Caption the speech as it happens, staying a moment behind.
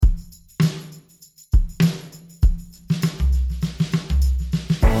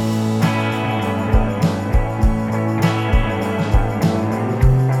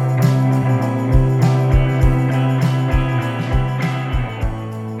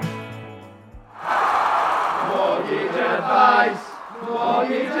advice,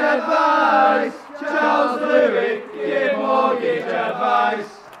 mortgage advice. Charles Louis, give mortgage advice.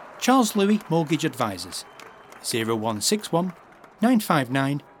 Charles Louis Mortgage Advisors, 0161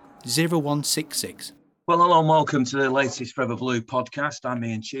 959 0166. Well, hello and welcome to the latest Forever Blue podcast. I'm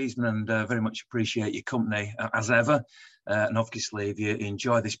Ian Cheeseman and very much appreciate your company as ever. And obviously, if you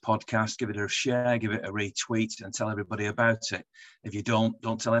enjoy this podcast, give it a share, give it a retweet and tell everybody about it. If you don't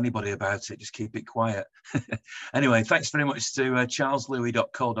tell anybody about it, just keep it quiet. Anyway, thanks very much to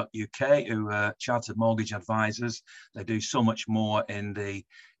charleslouis.co.uk, who Chartered Mortgage Advisors. They do so much more in the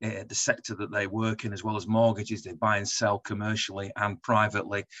sector that they work in, as well as mortgages. They buy and sell commercially and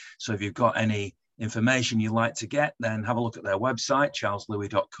privately. So if you've got any information you'd like to get, then have a look at their website,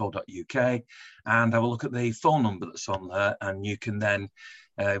 charleslouis.co.uk, and have a look at the phone number that's on there, and you can then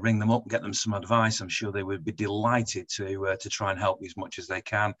ring them up and get them some advice. I'm sure they would be delighted to try and help you as much as they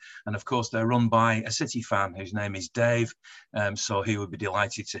can. And of course, they're run by a City fan whose name is Dave, so he would be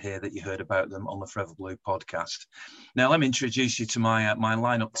delighted to hear that you heard about them on the Forever Blue podcast. Now, let me introduce you to my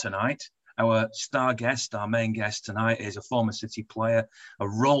lineup tonight. Our star guest, our main guest tonight, is a former City player, a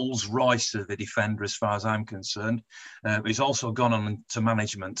Rolls Royce of a defender as far as I'm concerned. He's also gone on to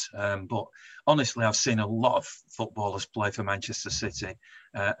management. But honestly, I've seen a lot of footballers play for Manchester City.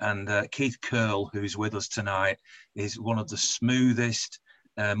 And Keith Curle, who's with us tonight, is one of the smoothest,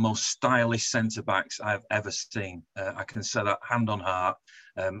 most stylish centre-backs I've ever seen. I can say that hand on heart,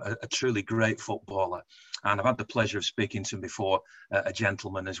 a truly great footballer. And I've had the pleasure of speaking to him before, a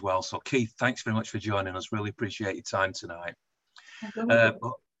gentleman as well. So Keith, thanks very much for joining us. Really appreciate your time tonight.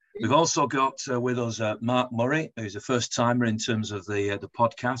 We've also got with us Mark Murray, who's a first-timer in terms of the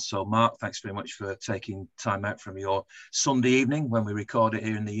podcast. So Mark, thanks very much for taking time out from your Sunday evening when we record it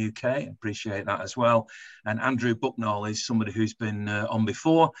here in the UK. Appreciate that as well. And Andrew Bucknall is somebody who's been on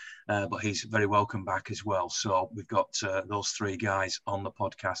before, but he's very welcome back as well. So we've got those three guys on the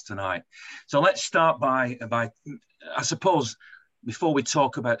podcast tonight. So let's start by I suppose, before we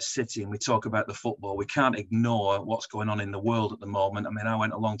talk about City and we talk about the football, we can't ignore what's going on in the world at the moment. I mean, I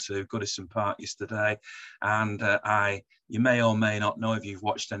went along to Goodison Park yesterday, and you may or may not know, if you've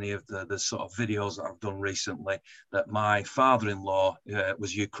watched any of the sort of videos that I've done recently, that my father-in-law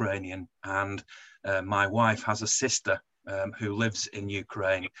was Ukrainian, and my wife has a sister who lives in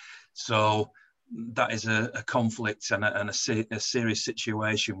Ukraine. So that is a conflict and a serious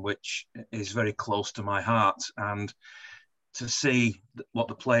situation which is very close to my heart. And to see what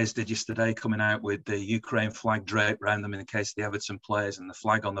the players did yesterday, coming out with the Ukraine flag draped around them in the case of the Everton players and the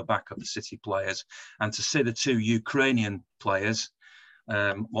flag on the back of the City players, and to see the two Ukrainian players,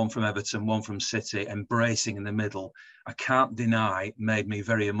 one from Everton, one from City, embracing in the middle, I can't deny, made me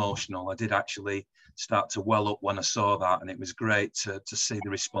very emotional. I did actually start to well up when I saw that, and it was great to see the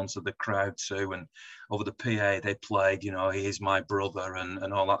response of the crowd too. And over the PA they played, you know, he is my brother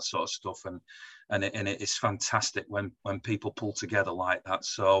and all that sort of stuff. And it is fantastic when people pull together like that.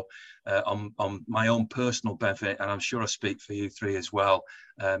 So on my own personal benefit, and I'm sure I speak for you three as well,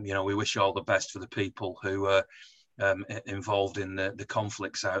 you know, we wish all the best for the people who are involved in the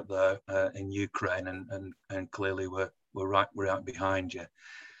conflicts out there in Ukraine, and clearly we're right behind you.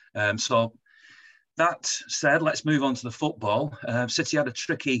 So that said, let's move on to the football. City had a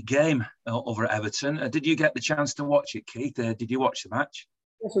tricky game over at Everton. Did you get the chance to watch it, Keith? Did you watch the match?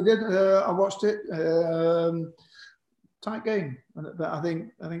 Yes, I did. I watched it. Tight game, but I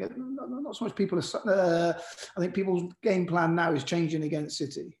think not so much people. I think people's game plan now is changing against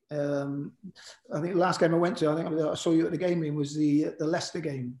City. I think the last game I went to, I think I saw you at the game, was the Leicester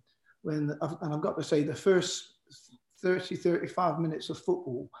game, and I've got to say the first 35 minutes of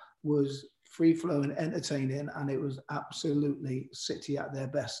football was free flowing, entertaining, and it was absolutely City at their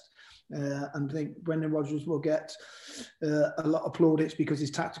best. And I think Brendan Rodgers will get a lot of plaudits because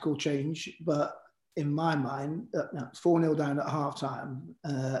his tactical change. But in my mind, 4-0 down at half-time,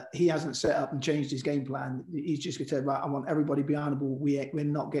 he hasn't set up and changed his game plan. He's just going to say, right, I want everybody behind the ball. We're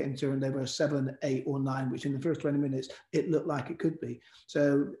not getting turned over 7, 8 or 9, which in the first 20 minutes, it looked like it could be.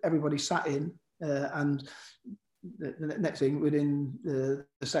 So everybody sat in and the next thing, within the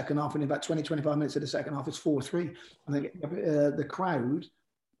second half, in about 20, 25 minutes of the second half, it's 4-3. I think the crowd,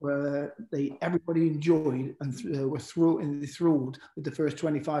 where everybody enjoyed and were enthralled with the first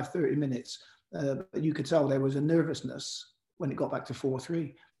 25, 30 minutes. But you could tell there was a nervousness when it got back to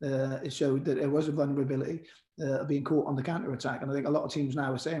 4-3. It showed that there was a vulnerability of being caught on the counter-attack. And I think a lot of teams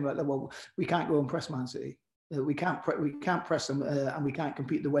now are saying, well, we can't go and press Man City. We can't press them and we can't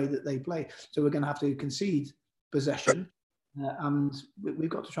compete the way that they play. So we're going to have to concede possession and we've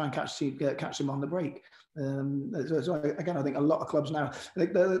got to try and catch them on the break. So again, I think a lot of clubs now. I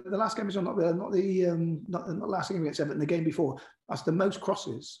think the last game is not the last game against Everton. The game before, that's the most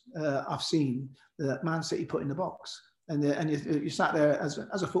crosses I've seen that Man City put in the box. And you sat there as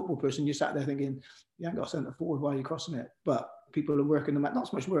a football person, you sat there thinking, you haven't got a centre forward, why are you crossing it? But people are working them out, not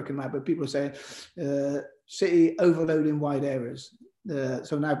so much working them out, but people are saying City overloading wide areas.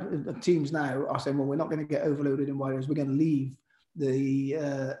 So now teams now are saying, well, we're not going to get overloaded in wide areas. We're going to leave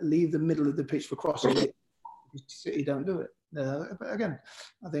the middle of the pitch for crossing. City don't do it. But again,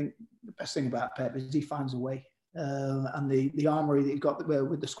 I think the best thing about Pep is he finds a way. And the armoury that he's got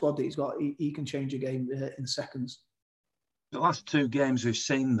with the squad that he's got, he can change a game in seconds. The last two games we've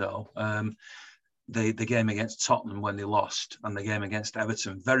seen, though, the game against Tottenham when they lost and the game against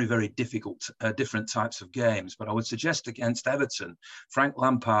Everton, very, very difficult, different types of games. But I would suggest against Everton, Frank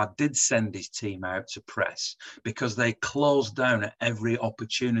Lampard did send his team out to press because they closed down at every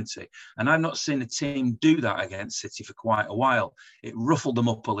opportunity. And I've not seen a team do that against City for quite a while. It ruffled them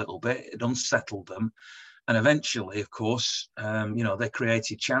up a little bit. It unsettled them. And eventually, of course, they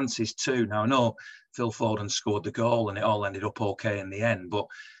created chances too. Now, I know Phil Foden scored the goal and it all ended up okay in the end, but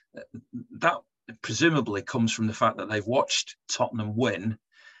that presumably comes from the fact that they've watched Tottenham win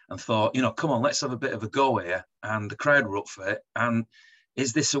and thought, come on, let's have a bit of a go here. And the crowd were up for it. And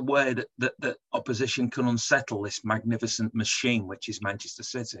is this a way that opposition can unsettle this magnificent machine, which is Manchester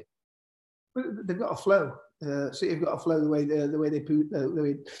City? They've got a flow. City have got a flow. The way they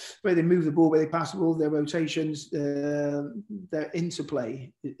move the ball, the way they pass the ball, their rotations, their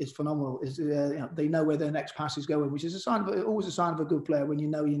interplay is phenomenal. They know where their next pass is going, which is always a sign of a good player when you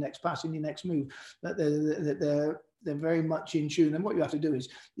know your next pass and your next move. That they're very much in tune. And what you have to do is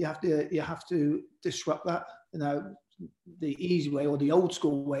you have to disrupt that. The easy way or the old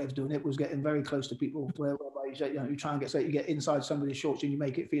school way of doing it was getting very close to people, whereby you try and get inside somebody's shorts and you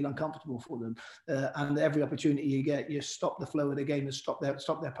make it feel uncomfortable for them. And every opportunity you get, you stop the flow of the game and stop their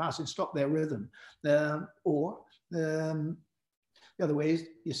passing, stop their rhythm. Or the other way is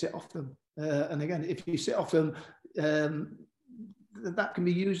you sit off them. And again, if you sit off them, that can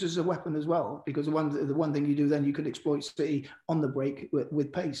be used as a weapon as well, because the one thing you do then, you can exploit City on the break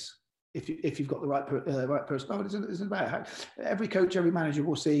with pace. If you've got the right person. No, it isn't about how every coach, every manager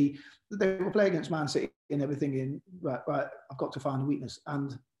will see that they will play against Man City and everything in right. I've got to find a weakness,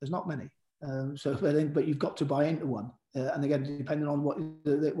 and there's not many. But you've got to buy into one. And again, depending on what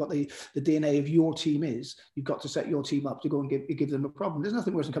the DNA of your team is, you've got to set your team up to go and give them a problem. There's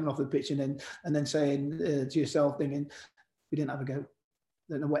nothing worse than coming off the pitch and then saying to yourself, thinking, we didn't have a go.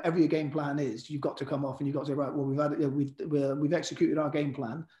 Whatever your game plan is, you've got to come off and you've got to say, right, well, we've executed our game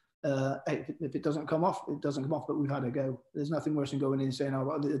plan. If it doesn't come off, it doesn't come off, but we've had a go. There's nothing worse than going in and saying, oh,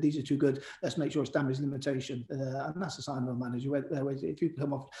 well, these are too good, let's make sure it's damage limitation. And that's a sign of a manager. If you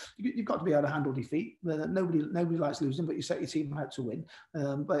come off, you've got to be able to handle defeat. Nobody likes losing, but you set your team out to win.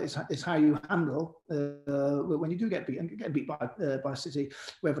 But it's how you handle when you do get beat, and get beat by City,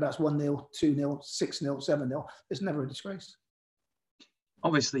 whether that's 1-0, 2-0, 6-0, 7-0, it's never a disgrace.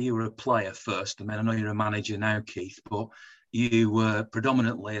 Obviously, you were a player first. I mean, I know you're a manager now, Keith, but you were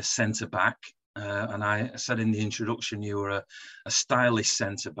predominantly a centre-back. And I said in the introduction, you were a stylish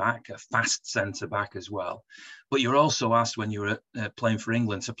centre-back, a fast centre-back as well. But you were also asked when you were playing for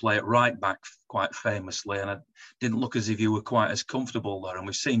England to play at right-back quite famously. And it didn't look as if you were quite as comfortable there. And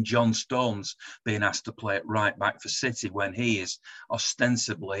we've seen John Stones being asked to play at right-back for City when he is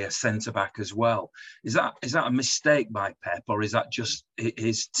ostensibly a centre-back as well. Is that a mistake by Pep, or is that just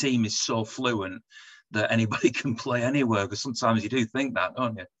his team is so fluent that anybody can play anywhere? Because sometimes you do think that,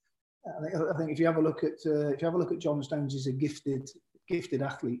 don't you? I think if you have a look at John Stones, he's a gifted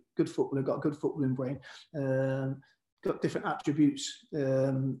athlete, good footballer, got a good footballing brain, got different attributes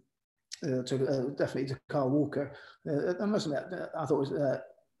definitely to Carl Walker. I must admit, I thought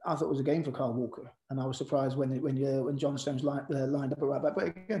it was a game for Carl Walker, and I was surprised when John Stones lined up at right back. But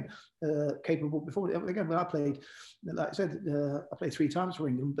again, capable before. Again, when I played, like I said, I played 3 times for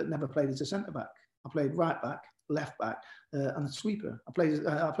England, but never played as a centre back. I played right back, left back, and a sweeper. I played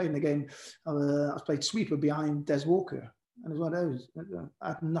in the game. I played sweeper behind Des Walker, and it was one of those. I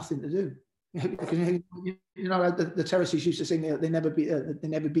had nothing to do. Because the terraces used to sing they never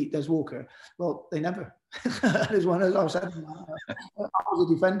beat Des Walker. Well, they never. There's one of those. I was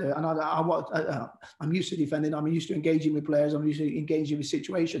a defender, and I'm used to defending. I'm used to engaging with players. I'm used to engaging with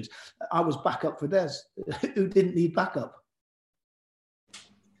situations. I was backup for Des, who didn't need backup.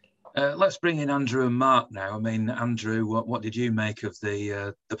 Let's bring in Andrew and Mark now. I mean, Andrew, what did you make of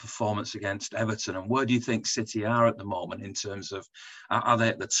the performance against Everton, and where do you think City are at the moment in terms of, are they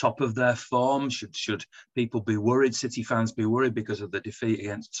at the top of their form? Should people be worried, City fans be worried because of the defeat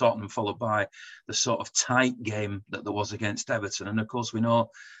against Tottenham, followed by the sort of tight game that there was against Everton? And of course, we know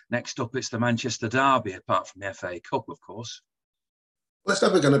next up it's the Manchester derby, apart from the FA Cup, of course. Well, it's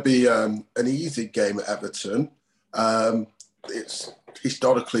never going to be an easy game at Everton. It's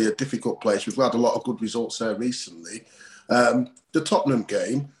historically a difficult place. We've had a lot of good results there recently. The Tottenham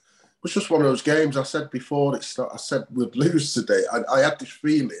game was just one of those games. I said before I said we'd lose today. I had this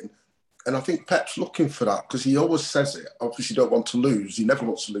feeling, and I think Pep's looking for that because he always says it. Obviously, you don't want to lose. He never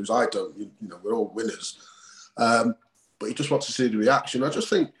wants to lose. I don't. You know, we're all winners. But he just wants to see the reaction. I just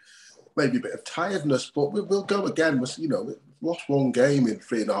think maybe a bit of tiredness, but we'll go again. You know, we've lost one game in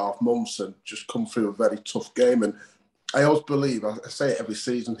 3.5 months and just come through a very tough game. And I always believe, I say it every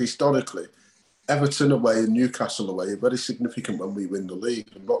season, historically, Everton away and Newcastle away are very significant when we win the league.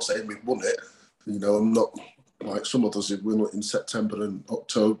 I'm not saying we've won it. You know, I'm not like some others who win it in September and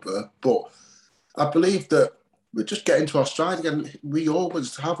October. But I believe that we're just getting to our stride again. We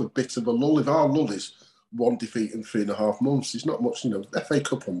always have a bit of a lull. If our lull is one defeat in 3.5 months, it's not much. You know, FA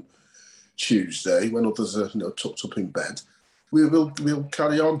Cup on Tuesday when others are, you know, tucked up in bed. We'll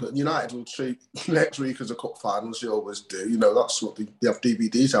carry on. United will treat next week as a cup final, as they always do. You know, that's what they have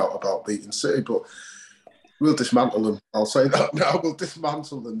DVDs out about beating City, but we'll dismantle them. I'll say that now. We'll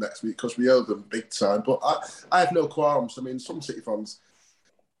dismantle them next week because we owe them big time. But I have no qualms. I mean, some City fans,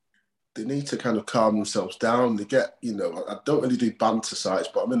 they need to kind of calm themselves down. They get, you know, I don't really do banter sites,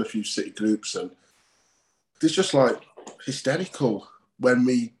 but I'm in a few City groups and there's just like hysterical when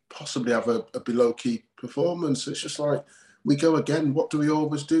we possibly have a below-key performance. It's just like, we go again. What do we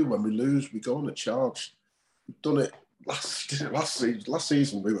always do when we lose? We go on a charge. We've done it last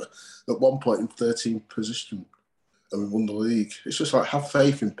season. We were at one point in 13th position and we won the league. It's just like, have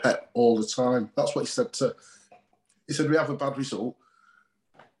faith in Pep all the time. That's what he said he said, we have a bad result.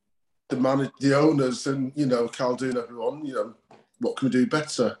 The owners and, you know, Khaldoon, everyone, you know, what can we do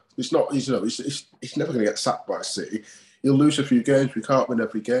better? It's not, you know, he's never going to get sacked by City. He'll lose a few games. We can't win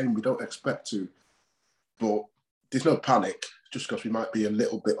every game. We don't expect to. But there's no panic just because we might be a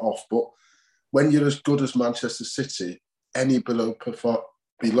little bit off. But when you're as good as Manchester City, any below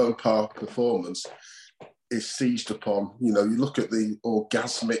par performance is seized upon. You know, you look at the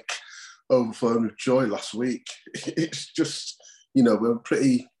orgasmic overflowing of joy last week. It's just, you know, we're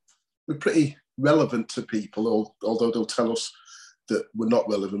pretty relevant to people, although they'll tell us that we're not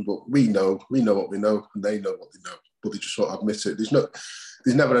relevant. But we know what we know, and they know what they know. But they just won't admit it.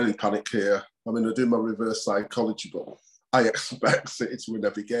 There's never any panic here. I mean, I do my reverse psychology, but I expect City to win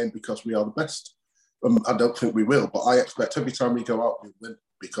every game because we are the best. I don't think we will, but I expect every time we go out, we win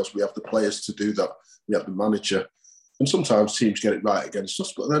because we have the players to do that. We have the manager. And sometimes teams get it right against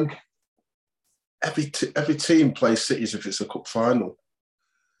us, but then every team plays City as if it's a cup final.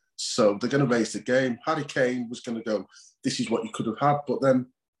 So they're going to raise the game. Harry Kane was going to go, this is what you could have had, but then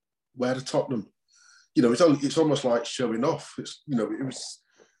where are Tottenham? You know, it's almost like showing off. It's, you know, it was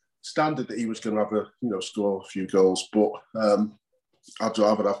standard that he was going to have score a few goals, but I'd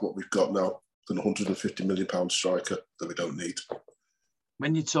rather have what we've got now than a £150 million striker that we don't need.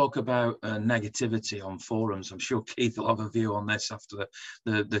 When you talk about negativity on forums, I'm sure Keith will have a view on this after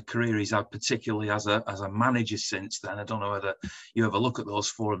the career he's had, particularly as a manager since then. I don't know whether you ever look at those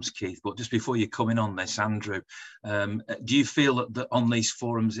forums, Keith, but just before you come in on this, Andrew, do you feel that on these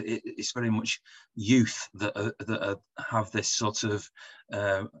forums it's very much youth that have this sort of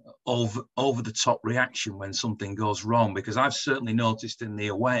over the top reaction when something goes wrong? Because I've certainly noticed in the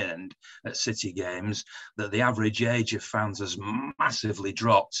away end at City games that the average age of fans has massively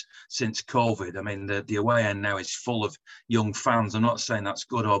dropped since COVID. I mean, the away end now is full of young fans. I'm not saying that's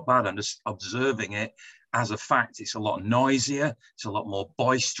good or bad. I'm just observing it as a fact. It's a lot noisier. It's a lot more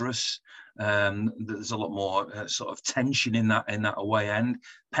boisterous. There's a lot more sort of tension in that away end.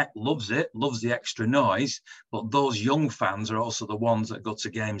 Pep loves it, loves the extra noise, but those young fans are also the ones that go to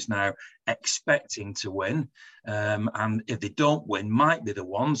games now expecting to win, and if they don't win, might be the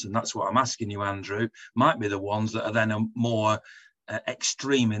ones, and that's what I'm asking you, Andrew, might be the ones that are then more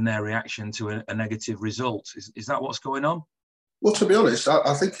extreme in their reaction to a negative result. Is that what's going on? Well, to be honest,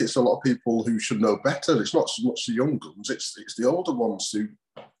 I think it's a lot of people who should know better. It's not so much the young ones, it's the older ones who,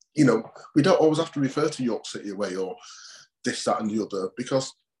 you know, we don't always have to refer to York City away or this, that and the other,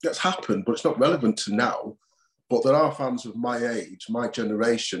 because that's happened, but it's not relevant to now. But there are fans of my age, my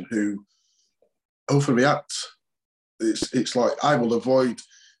generation, who overreact. It's like I will avoid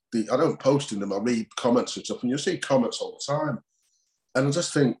I don't post in them, I read comments and stuff, and you'll see comments all the time. And I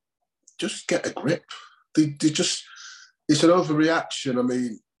just think, just get a grip. They just, it's an overreaction. I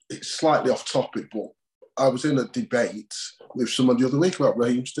mean, it's slightly off topic, but I was in a debate with someone the other week about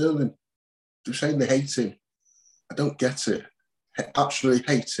Raheem Sterling. They were saying they hate him. I don't get it. Actually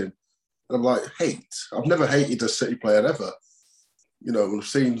hate him. And I'm like, hate? I've never hated a City player ever. You know, I've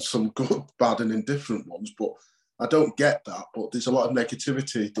seen some good, bad and indifferent ones, but I don't get that. But there's a lot of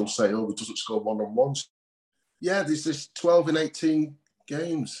negativity. They'll say, oh, he doesn't score one-on-ones. Yeah, there's this 12 in 18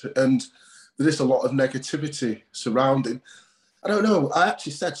 games, and there is a lot of negativity surrounding. I don't know. I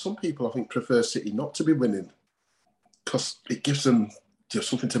actually said some people, I think, prefer City not to be winning because it gives them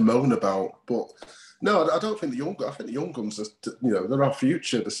something to moan about. But no, I don't think I think the young guns are, they're our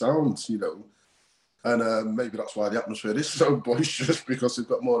future, the sounds, And maybe that's why the atmosphere is so boisterous, because they've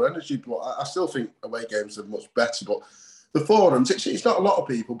got more energy. But I still think away games are much better. But the forums, it's not a lot of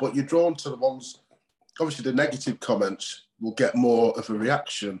people, but you're drawn to the ones. Obviously, the negative comments will get more of a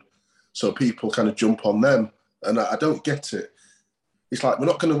reaction, so people kind of jump on them. And I don't get it. It's like, we're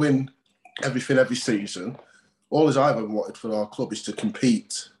not going to win everything every season. All I've ever wanted for our club is to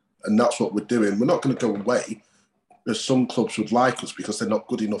compete, and that's what we're doing. We're not going to go away, as some clubs would like us, because they're not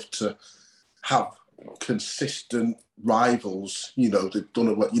good enough to have consistent rivals. They've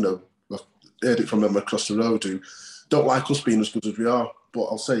done what, I've heard it from them across the road who don't like us being as good as we are. But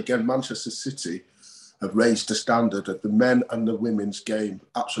I'll say again, Manchester City have raised the standard of the men and the women's game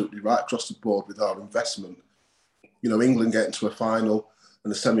absolutely right across the board with our investment. England getting to a final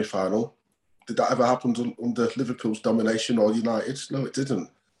and a semi-final. Did that ever happen under Liverpool's domination or United? No, it didn't.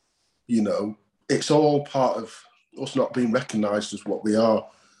 It's all part of us not being recognised as what we are.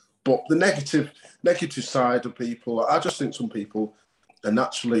 But the negative side of people, I just think some people are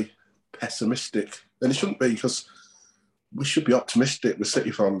naturally pessimistic. And it shouldn't be, because we should be optimistic. We're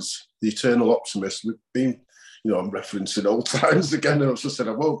City fans, the eternal optimists. We've been, I'm referencing old times again, and I've just said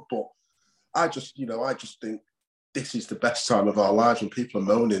I won't, but I just think this is the best time of our lives when people are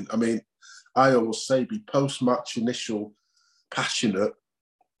moaning. I mean, I always say be post-match initial passionate,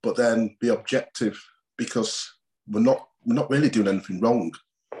 but then be objective, because we're not really doing anything wrong.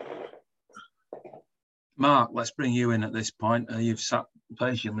 Mark, let's bring you in at this point. You've sat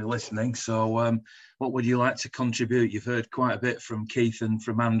patiently listening. So what would you like to contribute? You've heard quite a bit from Keith and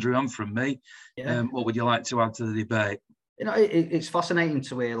from Andrew and from me. Yeah. What would you like to add to the debate? It's fascinating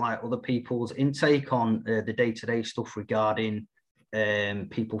to hear other people's intake on the day-to-day stuff regarding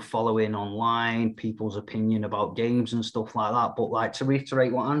people following online, people's opinion about games and stuff like that. But to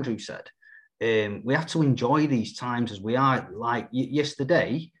reiterate what Andrew said, we have to enjoy these times as we are.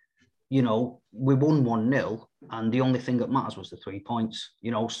 Yesterday, we won 1-0, and the only thing that matters was the 3 points.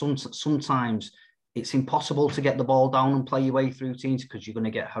 Sometimes it's impossible to get the ball down and play your way through teams, because you're going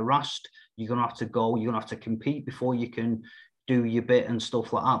to get harassed. You're going to have to go. You're going to have to compete before you can do your bit and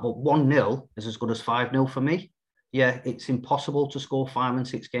stuff like that. But 1-0 is as good as 5-0 for me. Yeah, it's impossible to score 5 and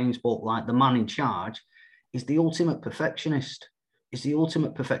 6 games, but the man in charge is the ultimate perfectionist. Is the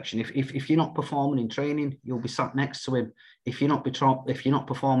ultimate perfection. If you're not performing in training, you'll be sat next to him. If you're not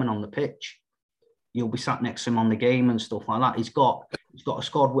performing on the pitch, you'll be sat next to him on the game and stuff like that. He's got a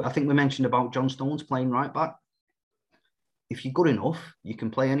squad. I think we mentioned about John Stones playing right back. If you're good enough, you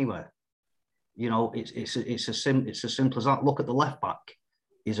can play anywhere. It's as simple as that. Look at the left back.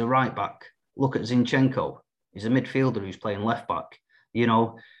 He's a right back. Look at Zinchenko. He's a midfielder who's playing left back.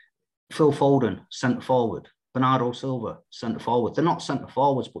 Phil Foden, centre forward. Bernardo Silva, centre forward. They're not centre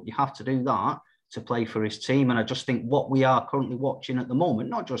forwards, but you have to do that to play for his team. And I just think what we are currently watching at the moment,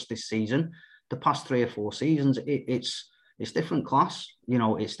 not just this season, the past 3 or 4 seasons, it's different class.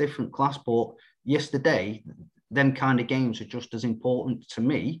 It's different class. But yesterday, them kind of games are just as important to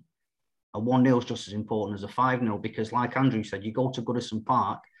me. A 1-0 is just as important as a 5-0, because like Andrew said, you go to Goodison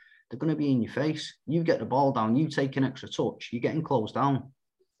Park, they're going to be in your face. You get the ball down, you take an extra touch, you're getting closed down.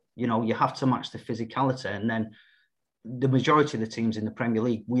 You have to match the physicality. And then the majority of the teams in the Premier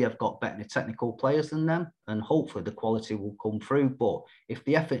League, we have got better technical players than them, and hopefully the quality will come through. But if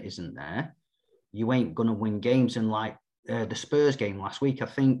the effort isn't there, you ain't going to win games. And the Spurs game last week, I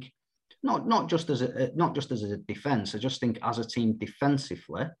think, not just as a defence, I just think as a team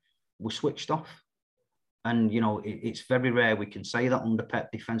defensively, we switched off. And, it's very rare we can say that under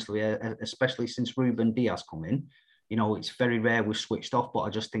Pep defensively, especially since Ruben Dias come in. It's very rare we've switched off, but I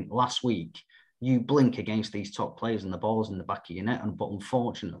just think last week, you blink against these top players and the ball's in the back of your net. But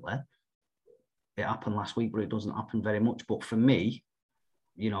unfortunately, it happened last week, but it doesn't happen very much. But for me,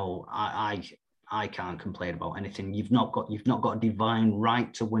 I can't complain about anything. You've not got a divine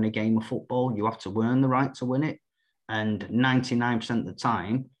right to win a game of football. You have to earn the right to win it. And 99% of the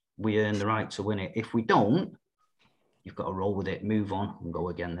time, we earn the right to win it. If we don't, you've got to roll with it, move on, and go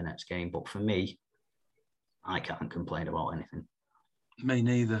again the next game. But for me, I can't complain about anything. Me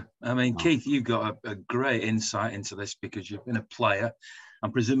neither. I mean, No. Keith, you've got a great insight into this because you've been a player.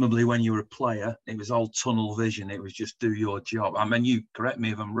 And presumably when you were a player, it was all tunnel vision. It was just do your job. I mean, you correct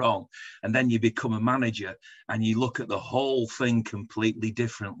me if I'm wrong. And then you become a manager and you look at the whole thing completely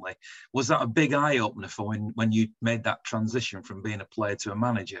differently. Was that a big eye opener for when you made that transition from being a player to a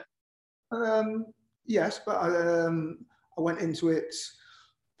manager? Yes, but I went into it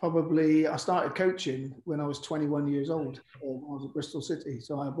I started coaching when I was 21 years old. I was at Bristol City.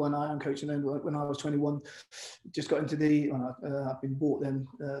 So I had one eye on coaching, and when I was 21, just got into I've been bought then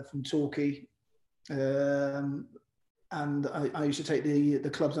from Torquay. And I used to take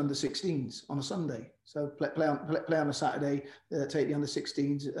the clubs under 16s on a Sunday. So play on a Saturday, take the under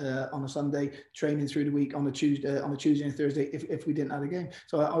 16s on a Sunday, training through the week on a Tuesday and Thursday if we didn't have a game.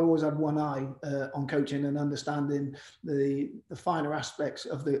 So I always had one eye on coaching and understanding the finer aspects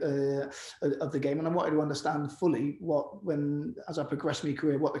of the game. And I wanted to understand fully as I progressed my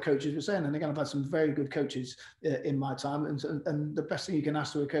career, what the coaches were saying. And again, I've had some very good coaches in my time. And the best thing you can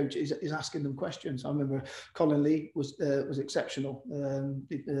ask to a coach is asking them questions. I remember Colin Lee was exceptional.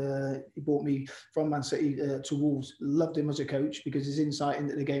 He brought me from Man City to Wolves. Loved him as a coach because his insight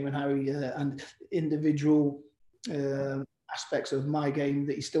into the game and how he and individual aspects of my game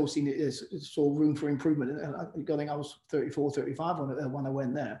that he's still seen it as sort of room for improvement. And I think I was 34, 35 when I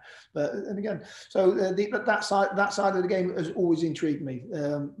went there. But and again, so that side of the game has always intrigued me.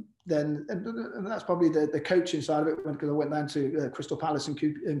 And that's probably the coaching side of it, because I went down to Crystal Palace and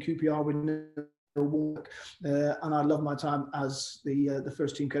QPR with work, and I loved my time as the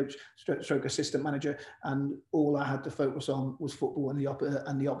first team coach stroke assistant manager, and all I had to focus on was football and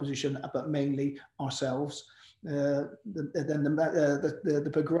the opposition, but mainly ourselves. Then the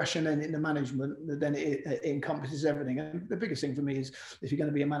progression and in the management, then it encompasses everything. And the biggest thing for me is, if you're going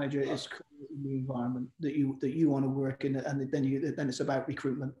to be a manager, is creating the environment that you want to work in, and then it's about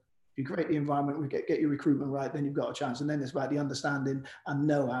recruitment. If you create the environment, we get your recruitment right, then you've got a chance. And then it's about the understanding and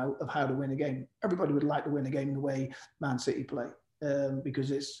know-how of how to win a game. Everybody would like to win a game the way Man City play,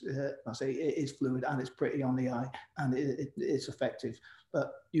 because it is fluid and it's pretty on the eye, and it's effective.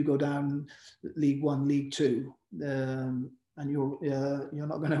 But you go down League One, League Two, and you're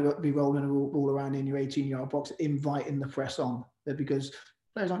not going to be rolling a ball around in your 18-yard box, inviting the press on, because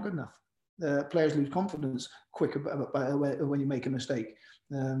players aren't good enough. Players lose confidence quicker when you make a mistake.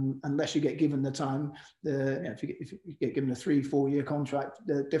 Unless you get given the time, if you get given a 3-4 year contract,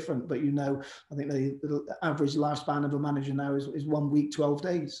 they're different. But I think the average lifespan of a manager now is 1 week, 12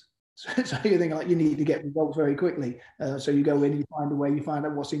 days. So you think you need to get results very quickly. So you go in, you find a way, you find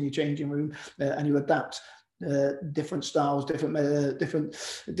out what's in your changing room, and you adapt different styles, different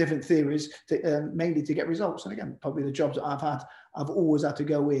theories, mainly to get results. And again, probably the jobs that I've always had to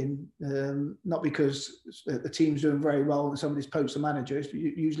go in, not because the team's doing very well and somebody's poached the manager,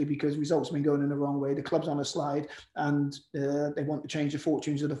 usually because results have been going in the wrong way. The club's on a slide, and they want to change the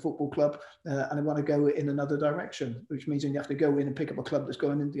fortunes of the football club, and they want to go in another direction, which means then you have to go in and pick up a club that's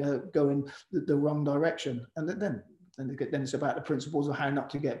going the wrong direction. And then it's about the principles of how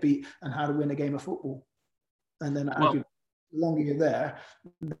not to get beat and how to win a game of football. And then the longer you're there,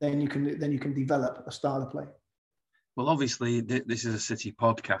 then you can develop a style of play. Well, obviously, this is a City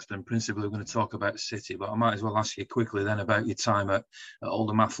podcast, and principally we're going to talk about City, but I might as well ask you quickly then about your time at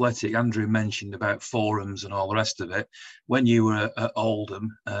Oldham Athletic. Andrew mentioned about forums and all the rest of it. When you were at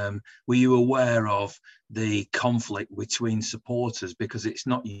Oldham, were you aware of the conflict between supporters? Because it's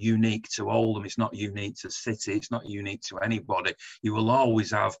not unique to Oldham, it's not unique to City, it's not unique to anybody. You will always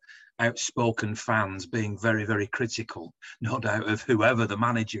have outspoken fans being very, very critical, no doubt, of whoever the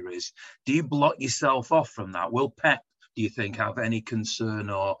manager is. Do you block yourself off from that? Will Pep, do you think, have any concern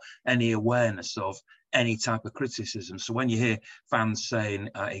or any awareness of any type of criticism? So when you hear fans saying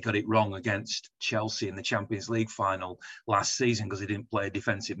he got it wrong against Chelsea in the Champions League final last season because he didn't play a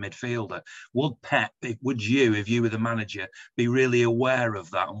defensive midfielder, would you, if you were the manager, be really aware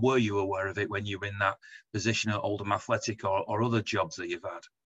of that? And were you aware of it when you were in that position at Oldham Athletic or other jobs that you've had?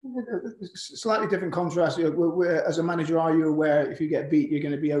 Slightly different contrast. As a manager, are you aware if you get beat, you're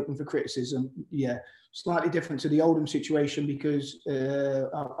going to be open for criticism? Yeah. Slightly different to the Oldham situation, because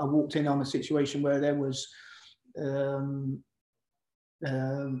I walked in on a situation where there was, I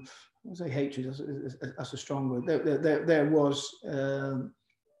say hatred, that's a strong word. There was,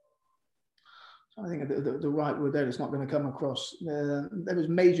 I think the right word there is not going to come across. There was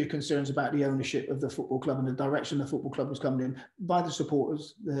major concerns about the ownership of the football club and the direction the football club was coming in by the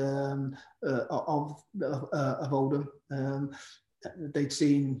supporters of Oldham. they'd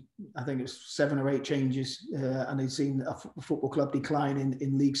seen, I think it's 7 or 8 changes, and they'd seen a football club decline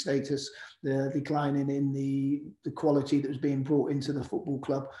in league status, declining in the quality that was being brought into the football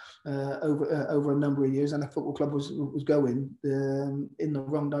club over a number of years, and the football club was going in the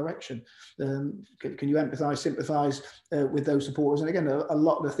wrong direction. Can you sympathise with those supporters? And again, a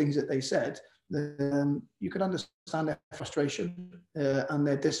lot of the things that they said, you can understand their frustration and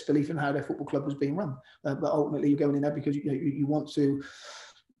their disbelief in how their football club was being run. But ultimately, you're going in there because you want to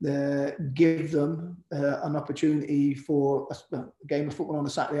give them an opportunity for a game of football on a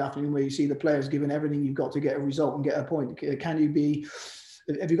Saturday afternoon where you see the players giving everything you've got to get a result and get a point. Can you be?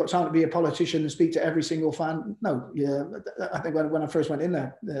 Have you got time to be a politician and speak to every single fan? No. Yeah, I think when I first went in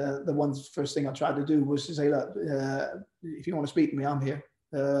there, the first thing I tried to do was to say, look, if you want to speak to me, I'm here.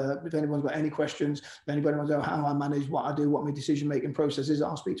 If anyone's got any questions, if anybody wants to know how I manage, what I do, what my decision-making process is,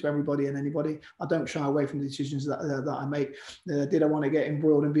 I'll speak to everybody and anybody. I don't shy away from the decisions that I make. Did I want to get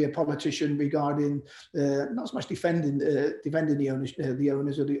embroiled and be a politician regarding not so much defending the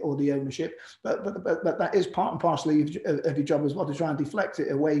owners or the ownership, but that is part and parcel of your job as well, to try and deflect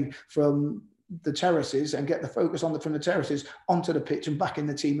it away from the terraces and get the focus from the terraces onto the pitch and back in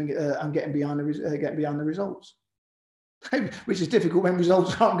the team and getting behind the results. Which is difficult when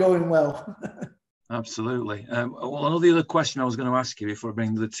results aren't going well. Absolutely. Well, another other question I was going to ask you before I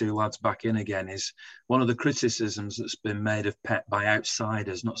bring the two lads back in again is one of the criticisms that's been made of Pep by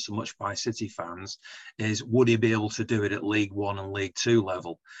outsiders, not so much by City fans, is would he be able to do it at League One and League Two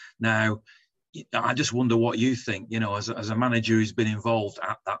level? Now, I just wonder what you think, as a manager who's been involved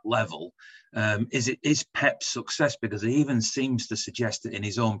at that level, is Pep's success, because he even seems to suggest that in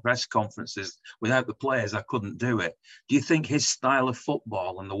his own press conferences, without the players, I couldn't do it. Do you think his style of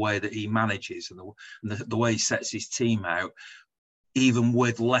football and the way that he manages and the way he sets his team out, even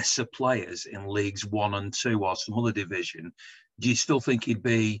with lesser players in Leagues 1 and 2 or some other division, do you still think he'd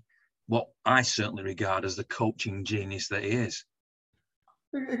be what I certainly regard as the coaching genius that he is?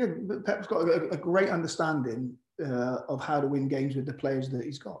 Again, Pep's got a great understanding of how to win games with the players that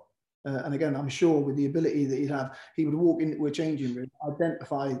he's got. And again, I'm sure with the ability that he'd have, he would walk into a changing room,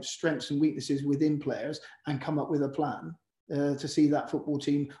 identify strengths and weaknesses within players and come up with a plan to see that football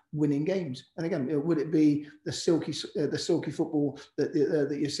team winning games. And again, would it be the silky football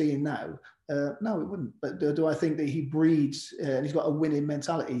that you're seeing now? No, it wouldn't. But do I think that he breeds and he's got a winning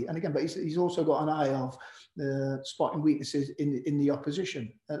mentality? And again, but he's also got an eye of spotting weaknesses in the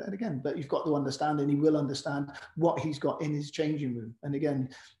opposition. And again, but you've got to understand, and he will understand what he's got in his changing room. And again,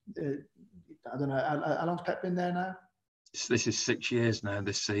 I don't know, how long's Pep been there now? This is 6 years now,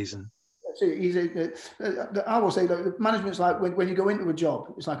 this season. So I will say that management's like when you go into a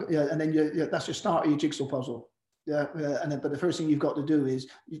job, it's like, and then that's your start of your jigsaw puzzle. But the first thing you've got to do is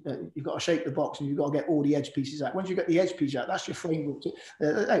you've got to shape the box and you've got to get all the edge pieces out. Once you get the edge pieces out, that's your framework.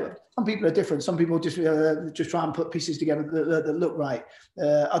 Anyway, some people are different. Some people just try and put pieces together that look right.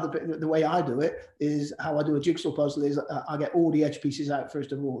 The way I do it is how I do a jigsaw puzzle is I get all the edge pieces out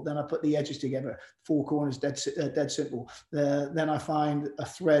first of all. Then I put the edges together, 4 corners, dead simple. Then I find a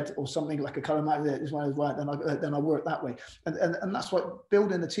thread or something like a colour map that is right. Then I work that way. And that's what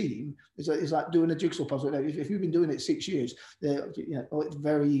building a team is like doing a jigsaw puzzle. If you've been doing it 6 years, it's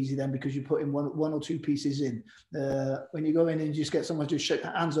very easy then because you put in one or two pieces in. When you go in and you just get someone to just shake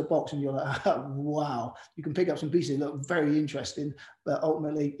hands a box and you're like, oh, wow, you can pick up some pieces that look very interesting, but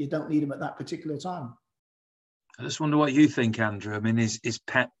ultimately you don't need them at that particular time. I just wonder what you think, Andrew. I mean, is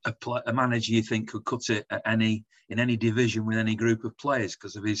Pep a manager you think could cut it at in any division with any group of players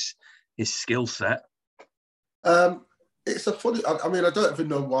because of his skill set? It's a funny. I mean, I don't even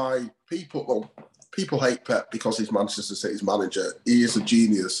know why people hate Pep because he's Manchester City's manager. He is a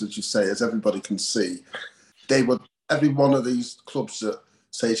genius, as you say, as everybody can see. Every one of these clubs that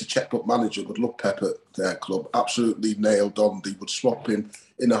say he's a checkbook manager would love Pep at their club. Absolutely nailed on. They would swap him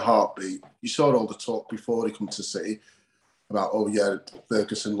in a heartbeat. You saw all the talk before he came to City about,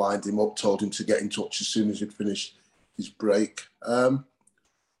 Ferguson lined him up, told him to get in touch as soon as he'd finished his break. But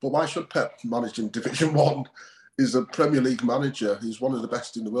why should Pep manage in Division 1? He's a Premier League manager. He's one of the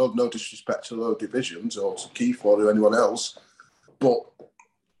best in the world. No disrespect to lower divisions or to Keyford or anyone else. But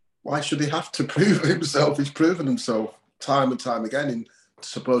why should he have to prove himself? He's proven himself time and time again in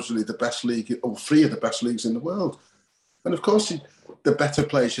supposedly the best league, or 3 of the best leagues in the world. And of course, the better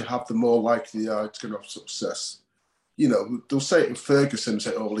players you have, the more likely you are to have success. They'll say it with Ferguson,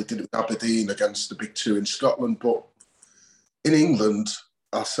 say, he did it with Aberdeen against the big 2 in Scotland. But in England,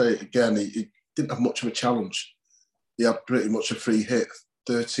 I'll say it again, he didn't have much of a challenge. He had pretty much a free hit.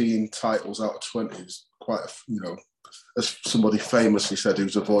 13 titles out of 20 is quite as somebody famously said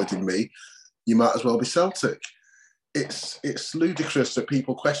who's avoiding me, you might as well be Celtic. it's ludicrous that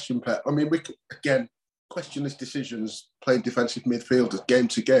people question Pep. I mean, we again question his decisions playing defensive midfielders game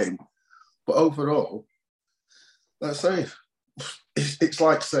to game, but overall, let's say it's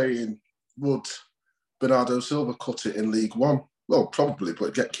like saying, would Bernardo Silva cut it in League One? Well, probably,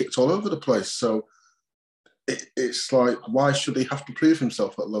 but get kicked all over the place. So it's like, why should he have to prove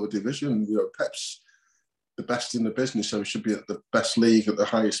himself at lower division? You know, Pep's the best in the business, so he should be at the best league at the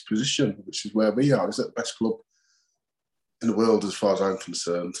highest position, which is where we are. He's at the best club in the world, as far as I'm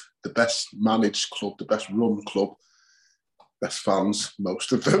concerned. The best managed club, the best run club, best fans,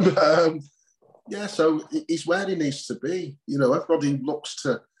 most of them. Yeah, so he's where he needs to be. You know, everybody looks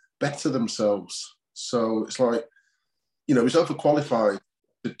to better themselves. So it's like, you know, he's overqualified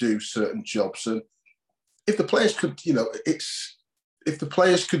to do certain jobs. And if the players could, you know, if the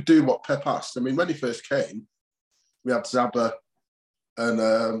players could do what Pep asked. I mean, when he first came, we had Zaba,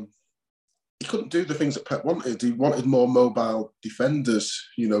 and he couldn't do the things that Pep wanted. He wanted more mobile defenders,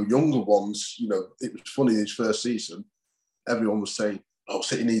 you know, younger ones. You know, it was funny, his first season, everyone was saying, oh,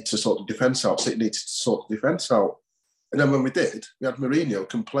 City needs to sort the defence out. City needs to sort the defence out. And then when we did, we had Mourinho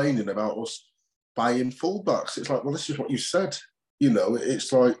complaining about us buying fullbacks. It's like, well, this is what you said. You know,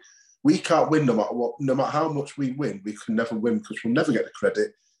 it's like, we can't win no matter what. No matter how much we win, we can never win because we'll never get the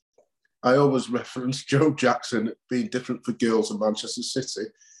credit. I always reference Joe Jackson being different for girls in Manchester City.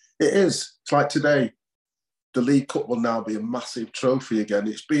 It is. It's like today, the League Cup will now be a massive trophy again.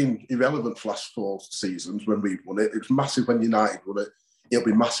 It's been irrelevant for the last 4 seasons when we won it. It was massive when United won it. It'll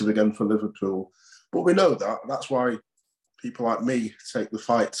be massive again for Liverpool. But we know that. That's why people like me take the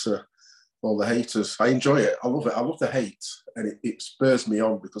fight to all the haters. I enjoy it. I love it. I love the hate. And it spurs me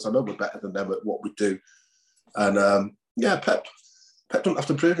on because I know we're better than them at what we do. And yeah, Pep doesn't have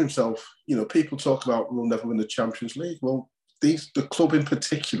to prove himself. You know, people talk about we'll never win the Champions League. Well, the club in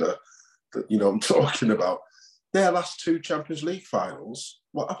particular that, you know, I'm talking about, their last 2 Champions League finals,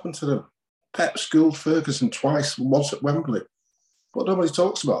 what happened to them? Pep schooled Ferguson twice, once at Wembley. But nobody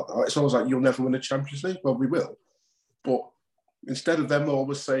talks about that. It's always like, you'll never win a Champions League. Well, we will. But instead of them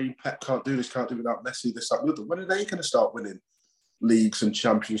always saying, Pep can't do this, can't do without Messi, this, that, and the other, when are they going to start winning leagues and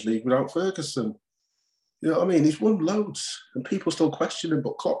Champions League without Ferguson? You know what I mean? He's won loads, and people still question him,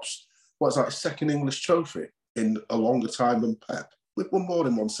 but Klopp's, what's that, his second English trophy in a longer time than Pep. We've won more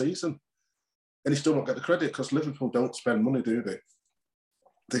in one season. And he still don't get the credit because Liverpool don't spend money, do they?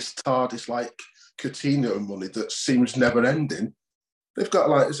 This TARDIS like Coutinho money that seems never ending. They've got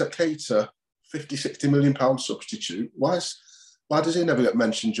like, is that Keita, 50, 60 million pound substitute? Why does he never get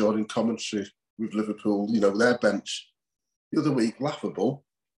mentioned during commentary with Liverpool, you know, their bench? The other week, laughable,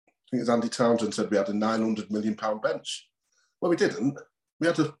 I think it was Andy Townsend said we had a 900 million pound bench. Well, we didn't. We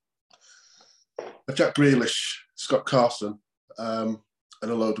had a Jack Grealish, Scott Carson,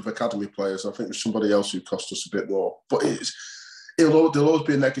 and a load of academy players. I think there's somebody else who cost us a bit more. But there'll always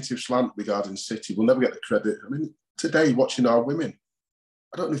be a negative slant regarding City. We'll never get the credit. I mean, today, watching our women,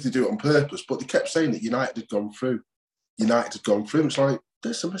 I don't know if they do it on purpose, but they kept saying that United had gone through. It's like,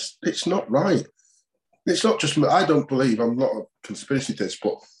 it's not right. It's not just, I don't believe, I'm not a conspiracy theorist,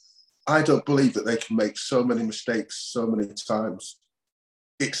 but I don't believe that they can make so many mistakes so many times.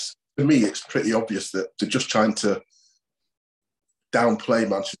 To me, it's pretty obvious that they're just trying to downplay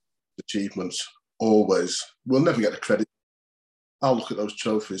Manchester's achievements always. We'll never get the credit. I'll look at those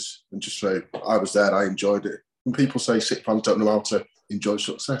trophies and just say, I was there, I enjoyed it. And people say City fans don't know how to enjoy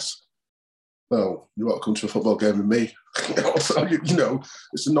success. Well, you want to come to a football game with me? You know,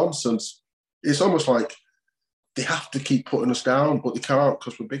 it's a nonsense. It's almost like they have to keep putting us down, but they can't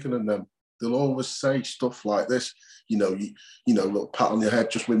because we're bigger than them. They'll always say stuff like this, you know, little pat on your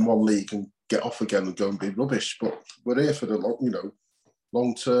head, just win one league and get off again and go and be rubbish. But we're here for the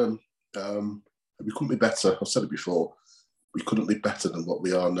long term. We couldn't be better. I've said it before. We couldn't be better than what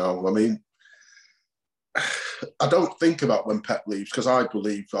we are now. I mean, I don't think about when Pep leaves because I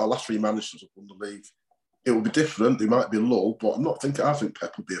believe our last 3 managers have won the league. It will be different. There might be a lull, but I think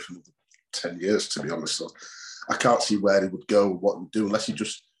Pep will be here for another 10 years, to be honest. So I can't see where he would go, what he would do, unless he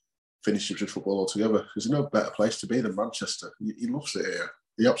just finishes with football altogether. There's no better place to be than Manchester. He loves it here.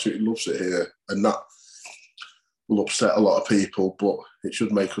 He absolutely loves it here. And that will upset a lot of people, but it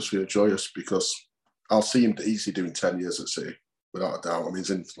should make us feel joyous because I'll see him easily doing 10 years at City, without a doubt. I mean,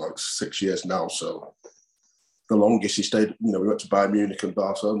 he's in like 6 years now, so the longest he stayed, we went to Bayern Munich and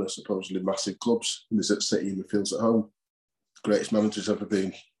Barcelona, supposedly massive clubs, and he's at City and he feels at home. Greatest manager's ever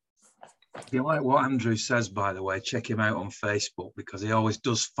been. If you like what Andrew says, by the way, check him out on Facebook because he always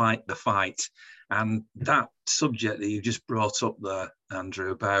does fight the fight. And that subject that you just brought up there,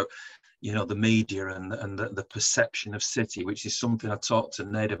 Andrew, about, the media and the perception of City, which is something I talked to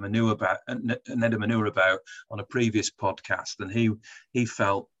Neda Manur about on a previous podcast, and he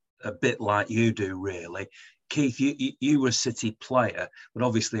felt a bit like you do, really. Keith, you were a City player, but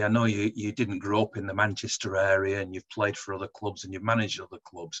obviously I know you didn't grow up in the Manchester area, and you've played for other clubs and you've managed other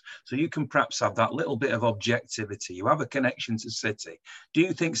clubs. So you can perhaps have that little bit of objectivity. You have a connection to City. Do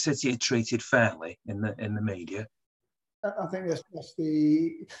you think City are treated fairly in the media? I think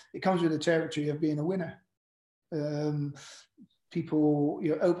it comes with the territory of being a winner. People,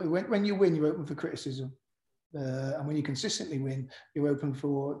 you're open when you win, you're open for criticism. And when you consistently win, you're open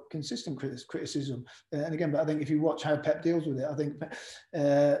for consistent criticism. And again, but I think if you watch how Pep deals with it, I think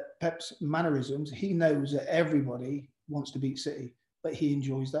Pep's mannerisms, he knows that everybody wants to beat City, but he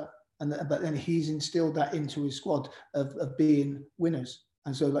enjoys that. But then he's instilled that into his squad of being winners.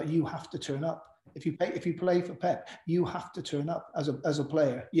 And so, like, you have to turn up. If you play for Pep, you have to turn up as a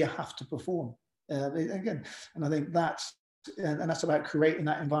player. You have to perform. Again, and I think that's about creating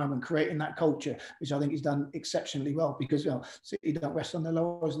that environment, creating that culture, which I think he's done exceptionally well, because City don't rest on their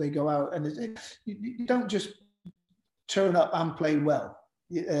laurels. They go out and you don't just turn up and play well.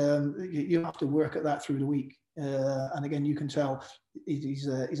 You have to work at that through the week. And again, you can tell he's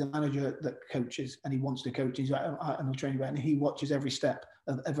a manager that coaches, and he wants to coach. He's a training, and he watches every step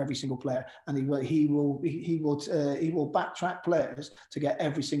of every single player, and he will backtrack players to get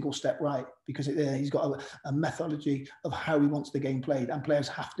every single step right, because he's got a methodology of how he wants the game played, and players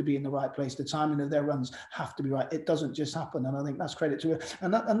have to be in the right place. The timing of their runs have to be right. It doesn't just happen, and I think that's credit to it,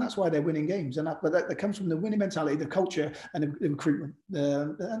 and that's why they're winning games. But that comes from the winning mentality, the culture, and the recruitment.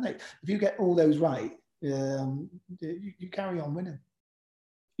 If you get all those right, you carry on winning.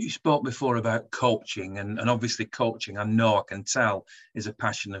 You spoke before about coaching, and obviously coaching, I can tell, is a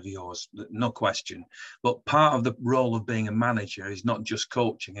passion of yours, no question. But part of the role of being a manager is not just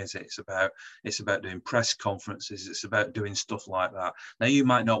coaching, is it? It's about doing press conferences. It's about doing stuff like that. Now, you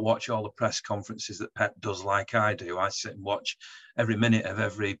might not watch all the press conferences that Pep does like I do. I sit and watch every minute of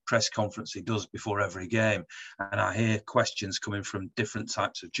every press conference he does before every game, and I hear questions coming from different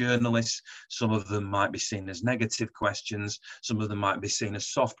types of journalists. Some of them might be seen as negative questions, some of them might be seen as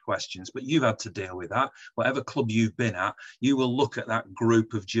soft questions, but you've had to deal with that. Whatever club you've been at, you will look at that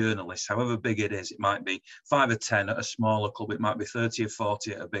group of journalists, however big it is. It might be 5 or 10 at a smaller club, it might be 30 or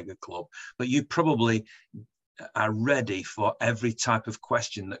 40 at a bigger club, but you probably are ready for every type of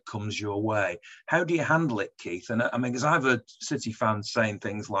question that comes your way. How do you handle it, Keith? And I mean, because I've heard City fans saying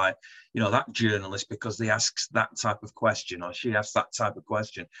things like, that journalist, because they asks that type of question, or she asks that type of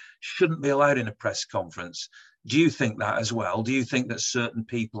question, shouldn't be allowed in a press conference. Do you think that as well? Do you think that certain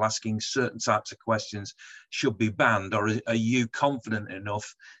people asking certain types of questions should be banned, or are you confident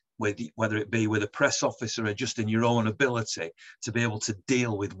enough, whether it be with a press officer or just in your own ability, to be able to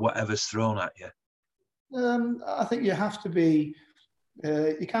deal with whatever's thrown at you? I think you have to be,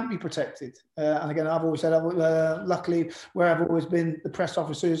 you can't be protected. And again, I've always said, luckily, where I've always been, the press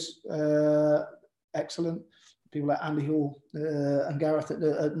officers, excellent. People like Andy Hall and Gareth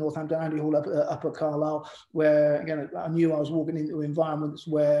at Northampton, Andy Hall up at Carlisle, where, again, I knew I was walking into environments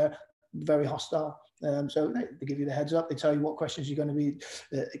where very hostile. So they give you the heads up. They tell you what questions you're going to be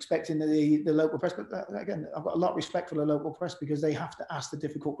expecting the local press. But again, I've got a lot of respect for the local press, because they have to ask the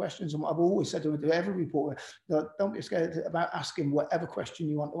difficult questions. And what I've always said to every reporter, don't be scared about asking whatever question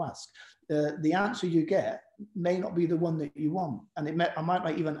you want to ask. The answer you get may not be the one that you want. And I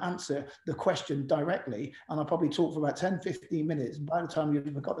might even answer the question directly, and I'll probably talk for about 10, 15 minutes. And by the time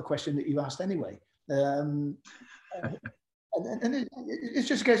you've got the question that you asked anyway. And it's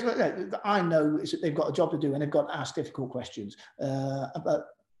just a case of, I know they've got a job to do, and they've got to ask difficult questions. But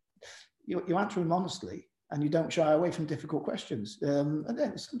you answer them honestly, and you don't shy away from difficult questions. And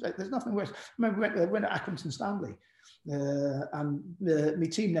then there's nothing worse. I remember we went to Accrington Stanley, and my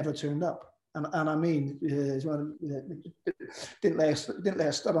team never turned up. And I mean, didn't lay a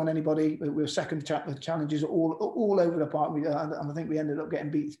stud on anybody. We were second challenges all over the park. And I think we ended up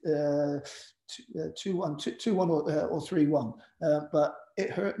getting beat 2-1 or 3-1. But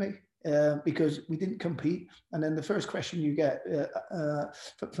it hurt me because we didn't compete. And then the first question you get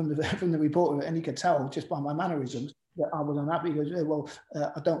from the reporter, and you could tell just by my mannerisms that I was unhappy. He goes, well,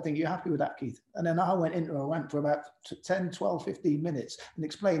 I don't think you're happy with that, Keith. And then I went into a rant for about 10, 12, 15 minutes and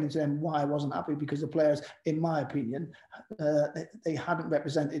explaining to them why I wasn't happy, because the players, in my opinion, they hadn't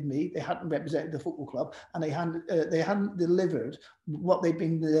represented me, they hadn't represented the football club, and they hadn't delivered what they've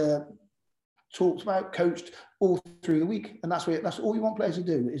been talked about, coached all through the week. And that's all you want players to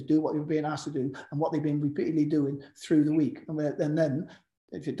do, is do what you're being asked to do and what they've been repeatedly doing through the week. And then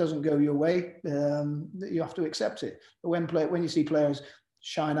if it doesn't go your way, you have to accept it. But when you see players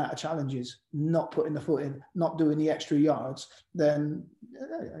shying out of challenges, not putting the foot in, not doing the extra yards, then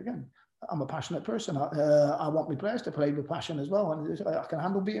again, I'm a passionate person. I want my players to play with passion as well. And I can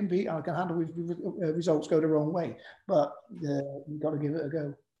handle being beat. I can handle results go the wrong way. But you've got to give it a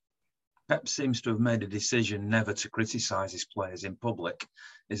go. Pep seems to have made a decision never to criticise his players in public.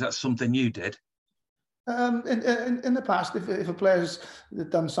 Is that something you did? In the past, if a player's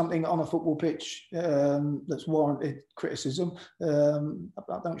done something on a football pitch that's warranted criticism,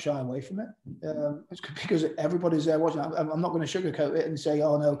 I don't shy away from it. It's because everybody's there watching. I'm not going to sugarcoat it and say,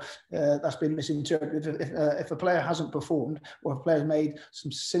 "Oh no, that's been misinterpreted." If a player hasn't performed or if a player's made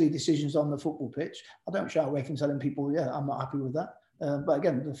some silly decisions on the football pitch, I don't shy away from telling people, "Yeah, I'm not happy with that." But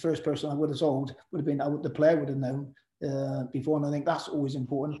again, the first person I would have told would have been the player would have known. Before, and I think that's always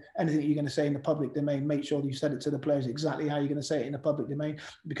important. Anything you're going to say in the public domain, make sure you said it to the players exactly how you're going to say it in the public domain,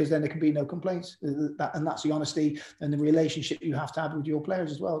 because then there can be no complaints. And that's the honesty and the relationship you have to have with your players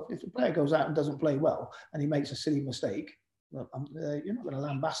as well. If a player goes out and doesn't play well and he makes a silly mistake, well, you're not going to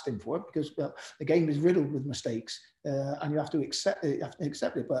lambast him for it, because the game is riddled with mistakes, and you have to accept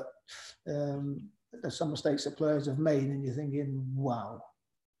it. But there's some mistakes that players have made, and you're thinking, "Wow,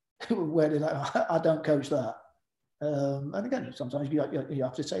 where did I don't coach that." And again, sometimes you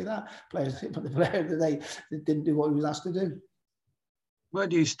have to say that the player they didn't do what he was asked to do. Where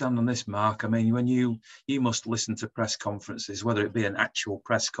do you stand on this, Mark? I mean, when you must listen to press conferences, whether it be an actual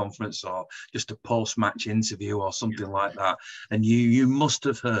press conference or just a post-match interview or something like that, and you must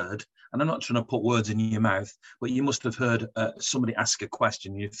have heard, and I'm not trying to put words in your mouth, but you must have heard somebody ask a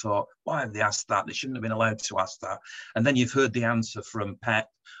question. You thought, why have they asked that? They shouldn't have been allowed to ask that. And then you've heard the answer from Pep,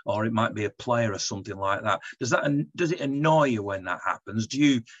 or it might be a player or something like that. Does it annoy you when that happens? Do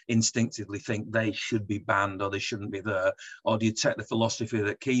you instinctively think they should be banned or they shouldn't be there? Or do you take the philosophy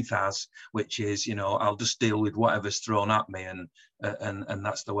that Keith has, which is, I'll just deal with whatever's thrown at me, and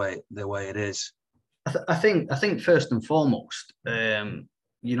that's the way it is? I think first and foremost,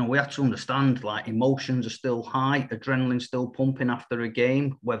 we have to understand, like, emotions are still high, adrenaline's still pumping after a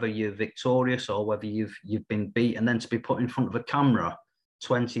game, whether you're victorious or whether you've been beat, and then to be put in front of a camera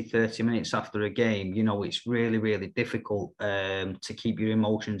 20, 30 minutes after a game, it's really, really difficult to keep your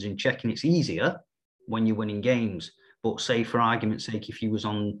emotions in check. And it's easier when you're winning games. But say, for argument's sake, if you was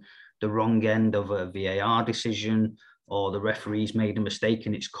on the wrong end of a VAR decision, or the referee's made a mistake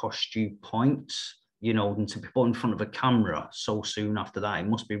and it's cost you points, and to be put in front of a camera so soon after that, it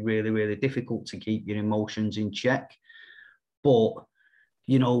must be really, really difficult to keep your emotions in check. But,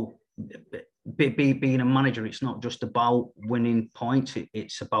 being a manager, it's not just about winning points.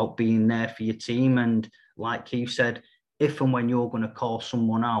 It's about being there for your team. And like Keith said, if and when you're going to call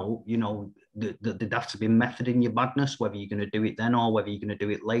someone out, there'd have to be method in your badness, whether you're going to do it then or whether you're going to do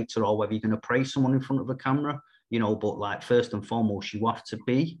it later, or whether you're going to praise someone in front of a camera, but like, first and foremost, you have to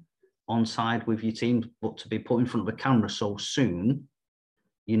be on side with your team. But to be put in front of a camera so soon,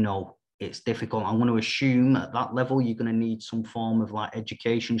 it's difficult. I'm going to assume at that level, you're going to need some form of like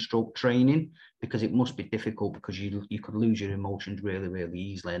education / training, because it must be difficult, because you could lose your emotions really, really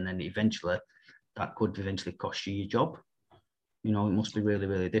easily. And then that could eventually cost you your job. It must be really,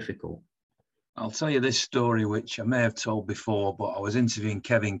 really difficult. I'll tell you this story, which I may have told before, but I was interviewing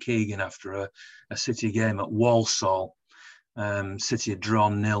Kevin Keegan after a City game at Walsall. City had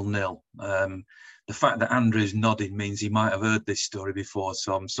drawn 0-0. The fact that Andrew's nodding means he might have heard this story before,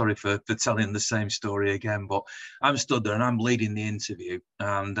 so I'm sorry for telling the same story again. But I'm stood there and I'm leading the interview,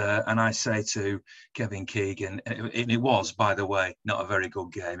 and I say to Kevin Keegan, and it was, by the way, not a very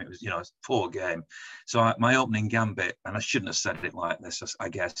good game. It was, a poor game. So my opening gambit, and I shouldn't have said it like this, I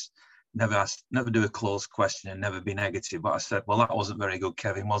guess, never do a closed question and never be negative. But I said, well, that wasn't very good,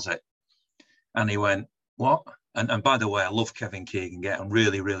 Kevin, was it? And he went, what? And by the way, I love Kevin Keegan, get on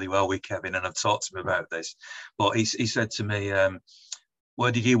really, really well with Kevin, and I've talked to him about this. But he said to me,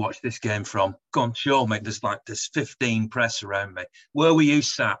 where did you watch this game from? Go on, show me. There's 15 press around me. Where were you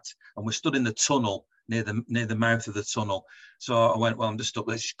sat? And we're stood in the tunnel, near the mouth of the tunnel. So I went, well, I'm just up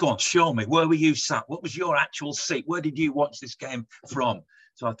there. Go on, show me. Where were you sat? What was your actual seat? Where did you watch this game from?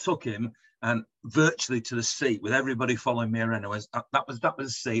 So I took him and virtually to the seat with everybody following me around. That was a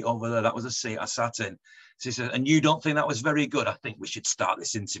seat over there. That was a seat I sat in. So he said, and you don't think that was very good? I think we should start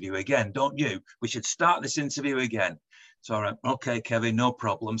this interview again, don't you? We should start this interview again. So I went, okay, Kevin, no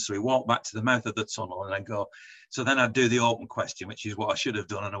problem. So we walked back to the mouth of the tunnel and I go, so then I'd do the open question, which is what I should have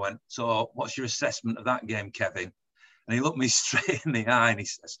done. And I went, so what's your assessment of that game, Kevin? And he looked me straight in the eye and he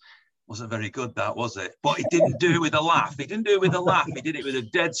says, wasn't very good, that, was it? But he didn't do it with a laugh. He didn't do it with a laugh. He did it with a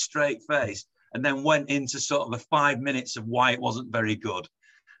dead straight face, and then went into sort of a 5 minutes of why it wasn't very good.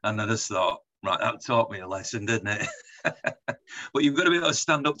 And I just thought, Right, that taught me a lesson, didn't it? But you've got to be able to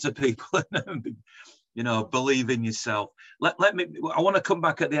stand up to people and, you know, believe in yourself. Let me. I want to come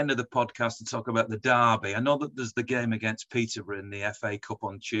back at the end of the podcast and talk about the derby. I know that there's the game against Peterborough in the FA Cup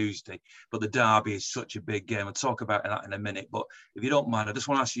on Tuesday, but the derby is such a big game. I'll talk about that in a minute. But if you don't mind, I just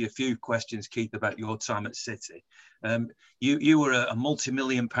want to ask you a few questions, Keith, about your time at City. You were a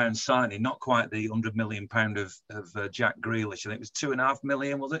multi-million-pound signing, not quite the £100 million of Jack Grealish. I think it was £2.5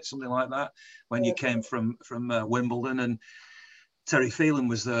 million, was it, something like that, when you came from Wimbledon. And Terry Phelan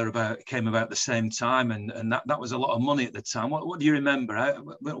was there came about the same time, and that was a lot of money at the time. What do you remember?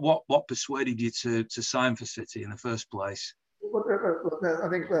 What persuaded you to sign for City in the first place? I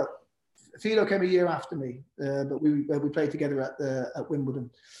think Philo came a year after me, but we played together at Wimbledon.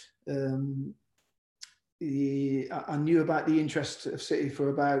 I knew about the interest of City for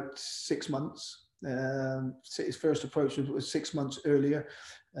about 6 months. City's first approach was 6 months earlier.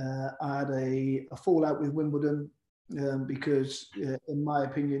 I had a fallout with Wimbledon. Because, in my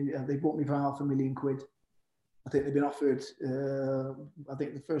opinion, they bought me for £500,000. I think they've been offered. I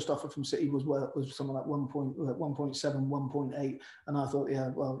think the first offer from City was something like 1.7, 1.8, and I thought,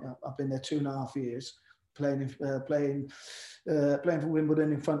 I've been there 2.5 years playing for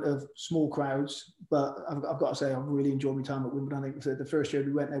Wimbledon in front of small crowds. But I've got to say, I've really enjoyed my time at Wimbledon. I think the first year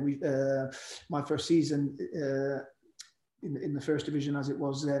we went there, my first season in the first division, as it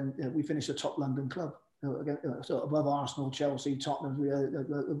was then, we finished a top London club. So above Arsenal, Chelsea, Tottenham,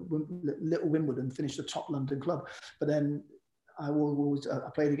 little Wimbledon finished the top London club. But then I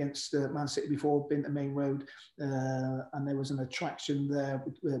played against Man City before, been to Main Road, and there was an attraction there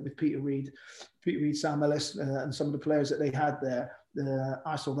with Peter Reid, Sam Ellis, and some of the players that they had there.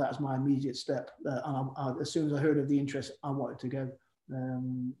 I saw that as my immediate step, and as soon as I heard of the interest, I wanted to go.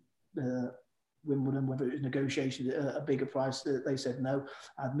 Wimbledon, whether it was negotiations at a bigger price, they said no.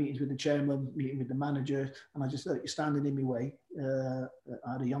 I had meetings with the chairman, meeting with the manager, and I just thought, you're standing in my way. I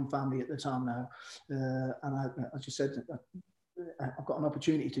had a young family at the time now, and I just said, I've got an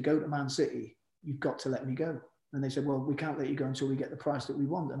opportunity to go to Man City. You've got to let me go. And they said, well, we can't let you go until we get the price that we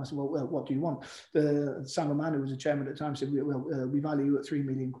want. And I said, well, what do you want? Sam Oman, who was the chairman at the time, said, we value you at £3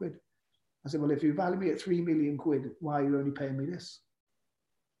 million. I said, well, if you value me at £3 million, why are you only paying me this?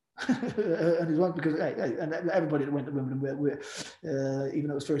 And it was because and everybody that went to Wimbledon, even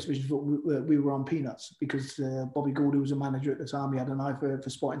though it was first division, we were on peanuts because Bobby Gould, who was a manager at the time, he had an eye for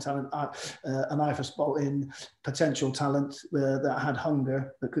sporting talent, an eye for sporting potential talent that had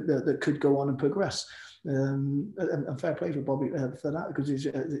hunger that could go on and progress. And fair play for Bobby for that, because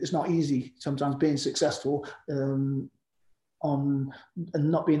it's not easy sometimes being successful and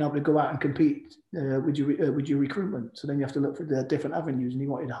not being able to go out and compete with your recruitment. So then you have to look for the different avenues, and he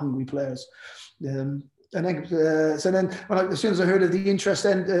wanted hungry players. And then, as soon as I heard of the interest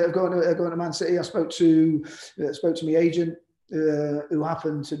of going to Man City, I spoke to my agent, who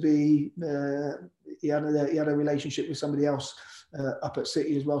happened to be he had a relationship with somebody else up at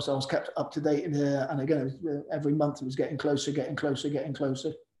City as well. So I was kept up to date, and again, every month it was getting closer.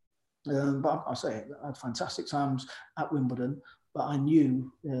 But I say I had fantastic times at Wimbledon, but I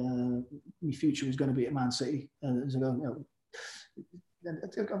knew my future was going to be at Man City. I've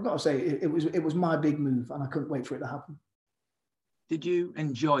got to say it was my big move, and I couldn't wait for it to happen. Did you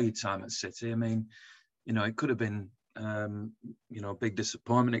enjoy your time at City? I mean, you know, it could have been a big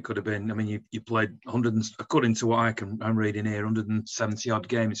disappointment. It could have been. I mean, you played according to what I'm reading here, 170 odd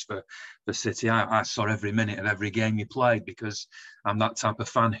games for City. I saw every minute of every game you played, because I'm that type of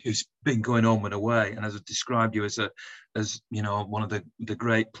fan who's been going home and away. And as I described you as one of the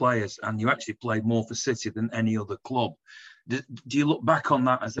great players, and you actually played more for City than any other club. Do you look back on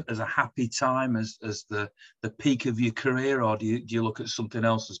that as a happy time, as the peak of your career, or do you look at something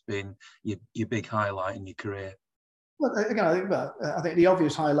else as being your big highlight in your career? Well, again, I think the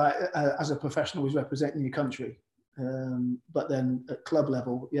obvious highlight as a professional is representing your country. But then at club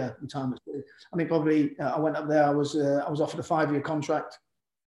level, the time. I mean, probably I went up there. I was offered a 5-year contract.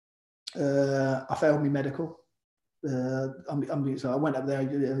 I failed my medical. So I went up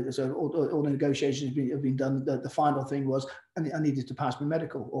there. So all the negotiations have been done. The final thing was I needed to pass my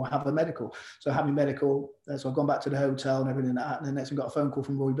medical or have a medical. So I had my medical. So I've gone back to the hotel and everything like that. And then next I got a phone call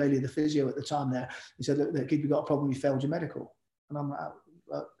from Roy Bailey, the physio at the time there. He said, look, kid, you've got a problem. You failed your medical. And I'm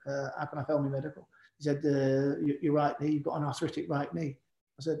like, how can I fail my medical? He said, your right knee, you've got an arthritic right knee.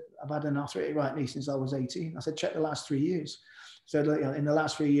 I said, I've had an arthritic right knee since I was 18. I said, check the last 3 years. So in the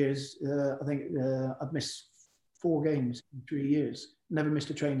last 3 years, I think I've missed 4 games in 3 years. Never missed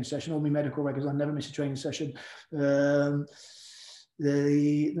a training session. All my medical records, I never missed a training session.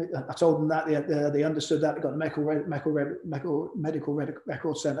 I told them that they understood that. They got the medical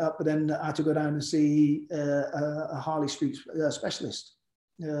record sent up, but then I had to go down and see a Harley Street specialist.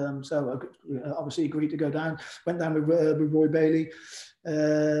 So I obviously agreed to go down. Went down with Roy Bailey.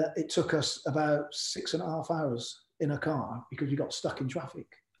 It took us about 6.5 hours in a car because we got stuck in traffic.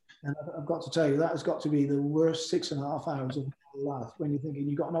 And I've got to tell you, that has got to be the worst 6.5 hours of my life when you're thinking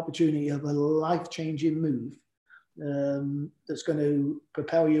you've got an opportunity of a life-changing move that's going to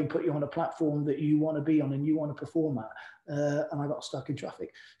propel you and put you on a platform that you want to be on and you want to perform at. And I got stuck in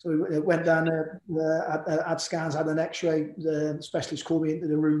traffic. So we went down there, had scans, had an x-ray. The specialist called me into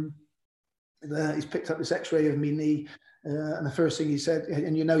the room. He's picked up this x-ray of my knee. And the first thing he said,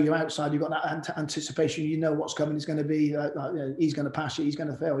 and you know you're outside, you've got that anticipation, you know what's coming is going to be, he's going to pass you, he's going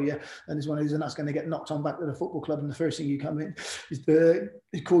to fail you, and it's one of these, and that's going to get knocked on back to the football club. And the first thing you come in,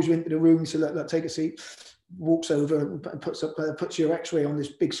 he calls you into the room, he said, look, take a seat, walks over and puts your x-ray on this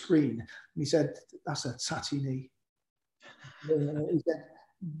big screen. And he said, that's a tatty knee. He said,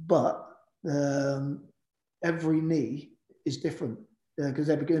 but every knee is different. Because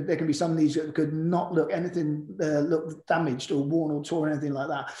there can be some knees that could not look anything look damaged or worn or torn or anything like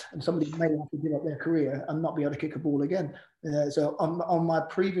that, and somebody may have to give up their career and not be able to kick a ball again. So on my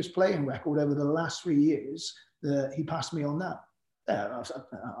previous playing record over the last 3 years, he passed me on that.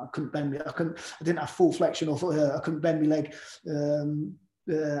 I couldn't bend me. I didn't have full flexion, or I couldn't bend my leg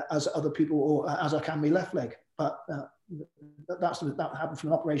as other people, or as I can my left leg. But that happened from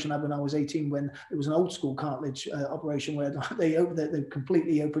an operation I had when I was 18, when it was an old school cartilage operation where they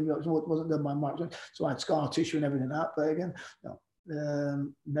completely opened me up. It wasn't done by Mark, so I had scar tissue and everything like that. But again,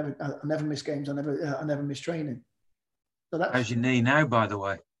 I never missed games. I never missed training. So how's your knee now, by the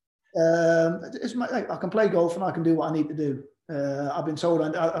way? I can play golf and I can do what I need to do. I've been told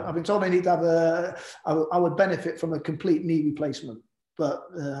I need to have I would benefit from a complete knee replacement, but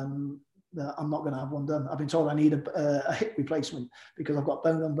I'm not going to have one done. I've been told I need a hip replacement because I've got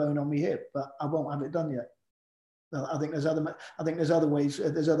bone on bone on my hip, but I won't have it done yet. I think there's other ways.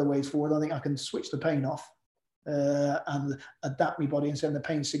 There's other ways forward. I think I can switch the pain off and adapt my body and send the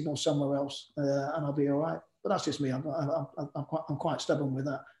pain signal somewhere else, and I'll be all right. But that's just me. I'm quite stubborn with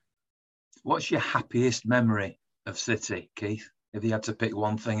that. What's your happiest memory of City, Keith? If you had to pick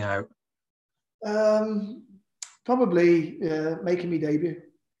one thing out, probably making me debut.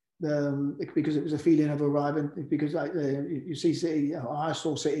 Because it was a feeling of arriving, because you see City, I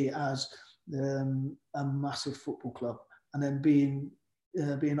saw City as a massive football club, and then being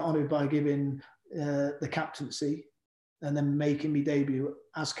honoured by giving the captaincy and then making me debut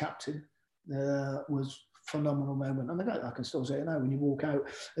as captain was a phenomenal moment. And I can still say it now, when you walk out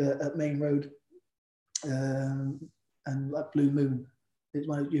at Main Road and like Blue Moon, it's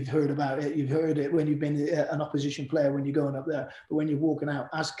one you've heard about it. You've heard it when you've been an opposition player when you're going up there, but when you're walking out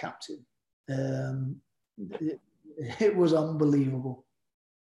as captain, it was unbelievable.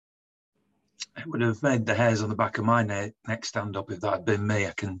 It would have made the hairs on the back of my neck stand up if that had been me.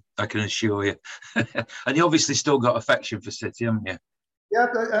 I can assure you. And you obviously still got affection for City, haven't you? Yeah,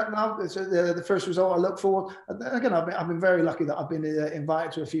 it's the first result I look for. Again, I've been very lucky that I've been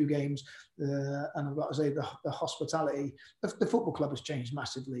invited to a few games, and I've got to say the hospitality. The football club has changed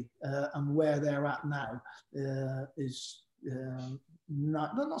massively, and where they're at now is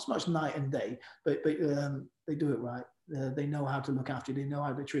not so much night and day, but they do it right. They know how to look after you. They know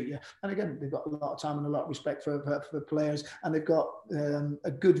how to treat you. And again, they've got a lot of time and a lot of respect for players, and they've got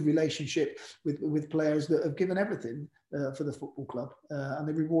a good relationship with players that have given everything for the football club, and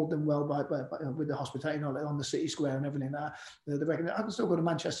they reward them well by with the hospitality on the City Square and everything. They reckon I can still go to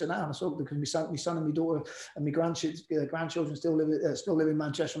Manchester now, and I still, because my son and my daughter and my grandchildren still live in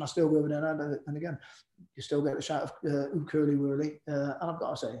Manchester, and I still go over there. And again, you still get the shout of "Ooh, curly whirly," and I've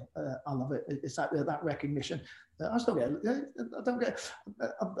got to say, I love it. It's that recognition. I still get. I don't get.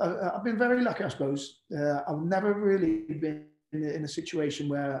 I've been very lucky, I suppose. I've never really been in a situation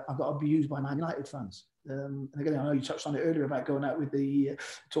where I've got abused by Man United fans. And again, I know you touched on it earlier about going out with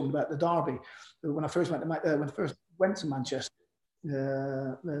talking about the derby. When I first went to Manchester,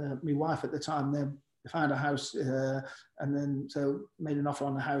 my wife at the time, they found a house, and then so made an offer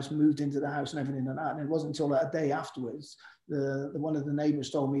on the house, moved into the house and everything like that. And it wasn't until a day afterwards, one of the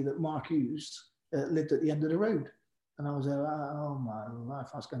neighbours told me that Mark Hughes lived at the end of the road. And I was like, oh my life,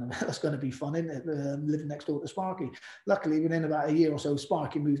 that's going to be fun, isn't it? Living next door to Sparky. Luckily, within about a year or so,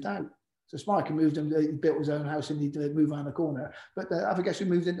 Sparky moved out. So Sparky moved and he built his own house and he'd move around the corner. But I guess who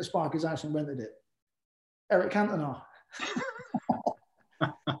moved into Sparky's house and rented it? Eric Cantona.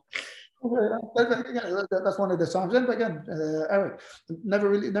 That's one of the times. But again, Eric, never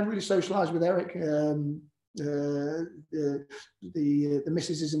really socialised with Eric. the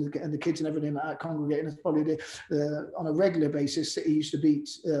missuses and the kids and everything like that congregating. It's probably on a regular basis. City used to beat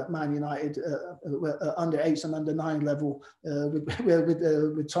Man United under 8s and under 9 level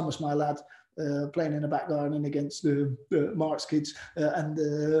with Thomas, my lad, playing in the back garden against Mark's kids and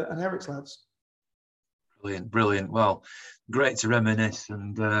Eric's lads. Brilliant. Well, great to reminisce,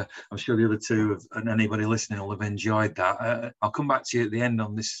 and I'm sure the other two and anybody listening will have enjoyed that. I'll come back to you at the end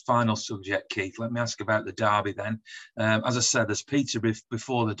on this final subject, Keith. Let me ask about the derby then. As I said, there's Peter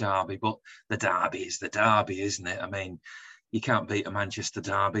before the derby, but the derby is the derby, isn't it? I mean, you can't beat a Manchester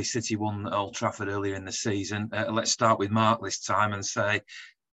derby. City won at Old Trafford earlier in the season. Let's start with Mark this time and say,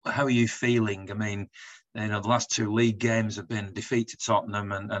 how are you feeling? I mean, the last 2 league games have been defeat to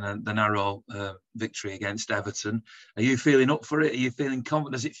Tottenham and the narrow victory against Everton. Are you feeling up for it? Are you feeling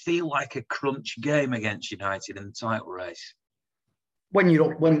confident? Does it feel like a crunch game against United in the title race? When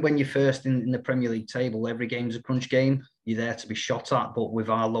you're first in the Premier League table, every game's a crunch game. You're there to be shot at. But with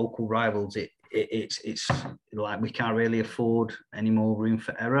our local rivals, it's like we can't really afford any more room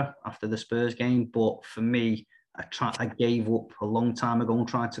for error after the Spurs game. But for me, I gave up a long time ago and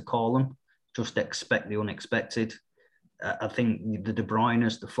tried to call them. Just expect the unexpected. I think the De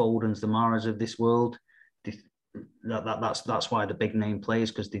Bruynes, the Fodens, the Maras of this world, that's why the big name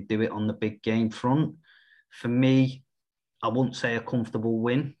plays, because they do it on the big game front. For me, I wouldn't say a comfortable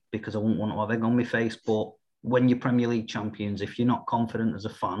win because I wouldn't want to have egg on my face, but when you're Premier League champions, if you're not confident as a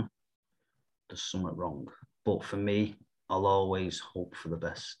fan, there's something wrong. But for me, I'll always hope for the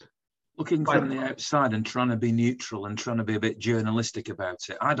best. Looking from the outside and trying to be neutral and trying to be a bit journalistic about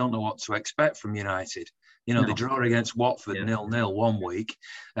it, I don't know what to expect from United. They draw against Watford 0-0 1 week.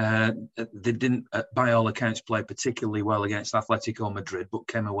 They didn't, by all accounts, play particularly well against Atletico Madrid, but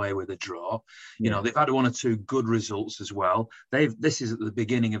came away with a draw. They've had 1 or 2 good results as well. This is at the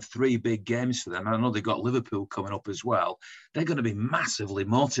beginning of 3 big games for them. I know they've got Liverpool coming up as well. They're going to be massively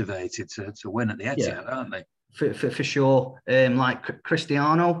motivated to win at the Etihad, aren't they? For sure. Like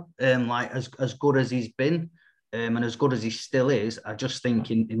Cristiano, like as good as he's been, and as good as he still is, I just think,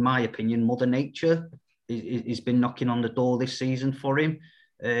 in my opinion, Mother Nature has been knocking on the door this season for him.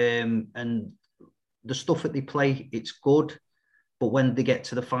 And the stuff that they play, it's good, but when they get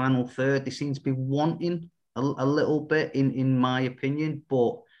to the final third, they seem to be wanting a little bit, in my opinion.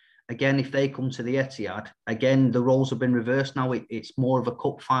 But again, if they come to the Etihad, again, the roles have been reversed now. It's more of a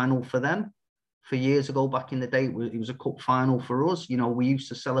cup final for them. For years ago, back in the day, it was a cup final for us. We used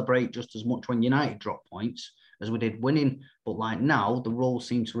to celebrate just as much when United dropped points as we did winning. But like now, the roles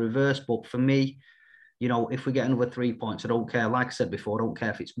seem to reverse. But for me, if we get another 3 points, I don't care. Like I said before, I don't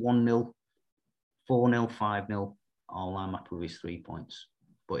care if it's 1-0, 4-0, 5-0. All I'm happy with is 3 points.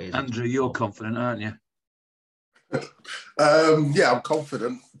 But Andrew, you're confident, aren't you? Yeah, I'm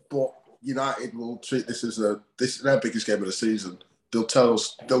confident. But United will treat this as their biggest game of the season. They'll tell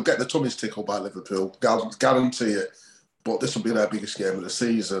us, they'll get the tummies tickled by Liverpool, guarantee it. But this will be their biggest game of the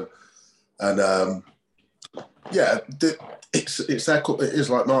season. And it's their cup. It is,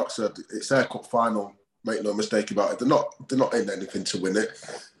 like Mark said, it's their cup final. Make no mistake about it. They're not in anything to win it.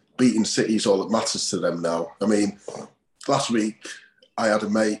 Beating City is all that matters to them now. I mean, last week I had a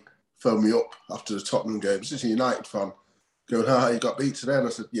mate phone me up after the Tottenham game. He's a United fan, going, you got beat today? And I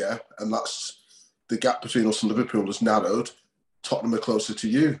said, yeah. And that's the gap between us and Liverpool has narrowed. Tottenham are closer to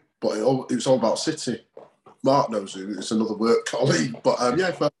you, but it was all about City. Mark knows who, it's another work colleague. But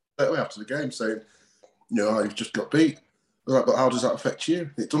I felt that way after the game, saying, you've just got beat. Like, but how does that affect you?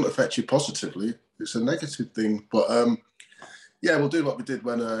 It doesn't affect you positively. It's a negative thing. But we'll do what we did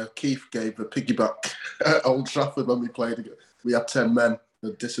when Keith gave a piggyback at Old Trafford when we played. We had 10 men,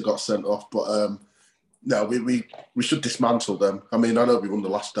 and Dissa got sent off. But no, we should dismantle them. I mean, I know we won the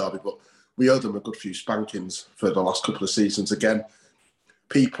last derby, but we owe them a good few spankings for the last couple of seasons. Again,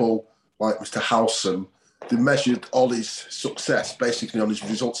 people like Mr. Howson, they measured Ollie's success basically on his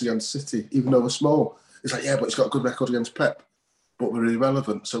results against City, even though we're small. It's like, but he's got a good record against Pep, but we're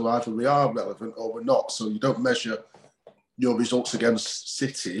irrelevant. So either we are relevant or we're not. So you don't measure your results against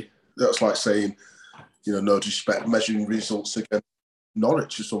City. That's like saying, no disrespect, measuring results against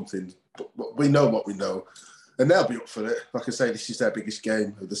Norwich or something. But we know what we know. And they'll be up for it. Like I say, this is their biggest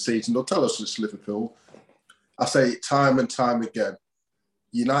game of the season. They'll tell us it's Liverpool. I say it time and time again.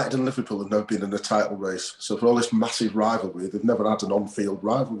 United and Liverpool have never been in a title race. So for all this massive rivalry, they've never had an on-field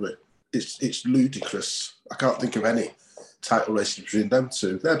rivalry. It's ludicrous. I can't think of any title races between them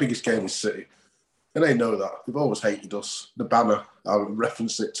two. Their biggest game is City. And they know that. They've always hated us. The banner, I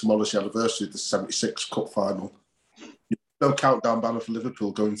referenced it tomorrow's anniversary of the 76 Cup final. No countdown banner for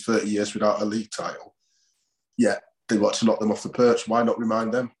Liverpool going 30 years without a league title. Yeah, they want to knock them off the perch. Why not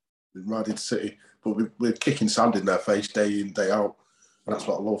remind them? They reminded City. but we're kicking sand in their face day in, day out, and that's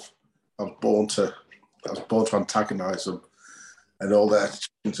what I love. I was born to antagonise them, and all their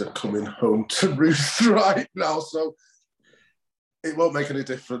chickens are coming home to roost right now. So it won't make any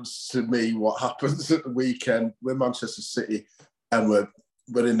difference to me what happens at the weekend. We're Manchester City, and we're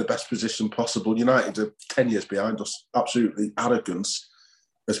in the best position possible. United are 10 years behind us. Absolutely arrogance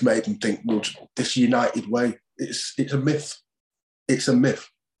has made them think, well, this United way, it's a myth. It's a myth.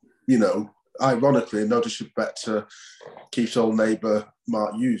 You know, ironically, no disrespect to Keith's old neighbour,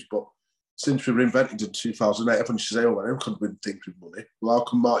 Mark Hughes, but since we were invented in 2008, everyone should say, oh, well, everyone could win things with money. Well, how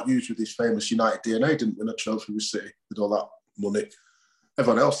come Mark Hughes with his famous United DNA didn't win a trophy with City with all that money?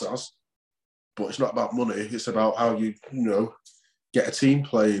 Everyone else has. But it's not about money. It's about how you get a team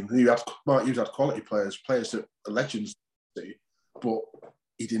playing. Mark Hughes had quality players that are legends, but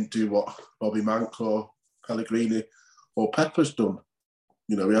he didn't do what Bobby Mank or Pellegrini or Pepper's done.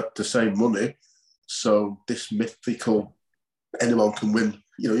 You know, he had the same money. So this mythical, anyone can win.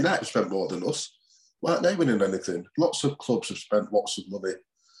 You know, United spent more than us. Why aren't they winning anything? Lots of clubs have spent lots of money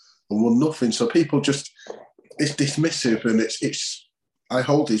and won nothing. So people just, it's dismissive, and it's. I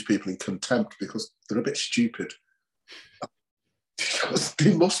hold these people in contempt because they're a bit stupid. Because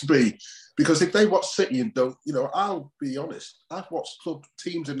they must be. Because if they watch City and don't, I'll be honest, I've watched club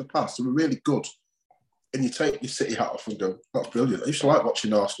teams in the past that were really good, and you take your City hat off and go, that's brilliant. I used to like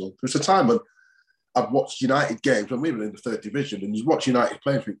watching Arsenal. There was a time when I've watched United games when we were in the third division, and you watch United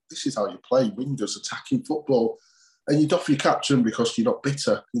play and think, this is how you play wingers attacking football. And you doff your cap to them because you're not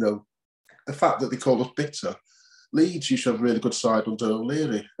bitter. You know, the fact that they call us bitter. Leeds used to have a really good side under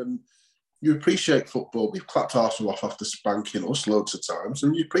O'Leary, and you appreciate football. We've clapped Arsenal off after spanking us loads of times,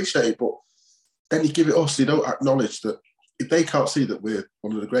 and you appreciate it, but then you give it us. You don't acknowledge that if they can't see that we're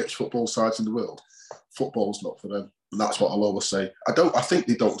one of the greatest football sides in the world, football's not for them. And that's what I'll always say. I think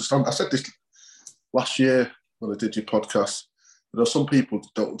they don't understand. I said this last year when I did your podcast. There are some people that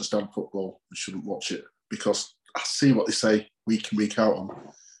don't understand football and shouldn't watch it, because I see what they say week in, week out on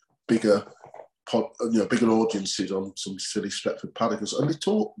bigger audiences on some silly Stretford Paddingtons, and they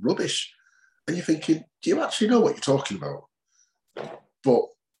talk rubbish. And you're thinking, do you actually know what you're talking about? But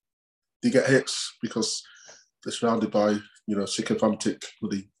they get hits because they're surrounded by, sycophantic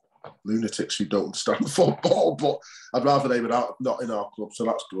bloody lunatics who don't understand football. But I'd rather they were not in our club, so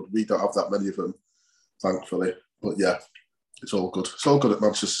that's good. We don't have that many of them, thankfully. But yeah, it's all good. It's all good at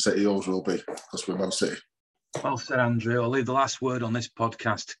Manchester City, always will be, because we're Man City. Well said, Andrew. I'll leave the last word on this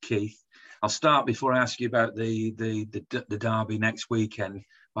podcast to Keith. I'll start before I ask you about the derby next weekend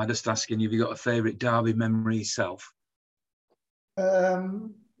by just asking you, have you got a favourite derby memory yourself?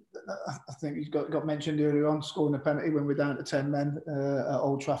 I think he's got mentioned earlier on, scoring a penalty when we're down to 10 men at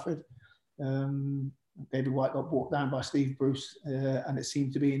Old Trafford. David White got brought down by Steve Bruce, and it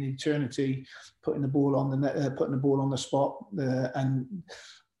seemed to be an eternity putting the ball on the net, putting the ball on the spot. And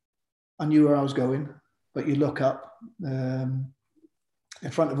I knew where I was going, but you look up in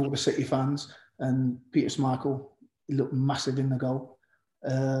front of all the City fans, and Peter Schmeichel, he looked massive in the goal.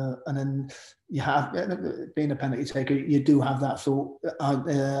 And then you have, being a penalty taker, you do have that thought.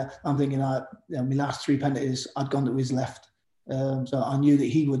 I'm thinking, my last 3 penalties, I'd gone to his left. So I knew that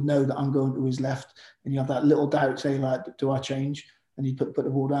he would know that I'm going to his left. And you have that little doubt saying, like, do I change? And he put the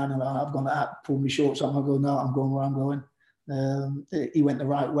ball down, and I've gone that, pulled me short. So I'm going to go, no, I'm going where I'm going. He went the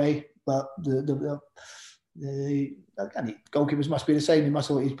right way, but the goalkeepers must be the same. He must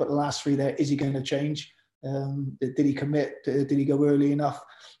have, he's put the last 3 there. Is he going to change? Did he commit? Did he go early enough?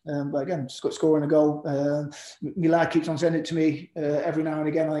 But again, scoring a goal. My lad keeps on sending it to me every now and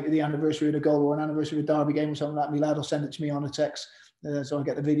again. I think at the anniversary of the goal or an anniversary of a derby game or something like that. My lad will send it to me on a text, so I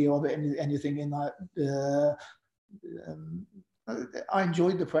get the video of it. And you're thinking like, I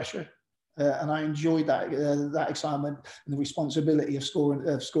enjoyed the pressure. And I enjoyed that excitement and the responsibility of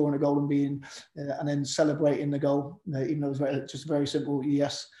scoring a goal and being and then celebrating the goal, even though it was just a very simple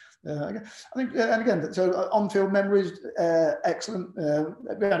yes. I think, and again, so on-field memories, excellent.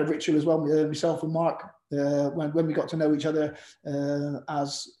 We had a ritual as well, myself and Mark, when we got to know each other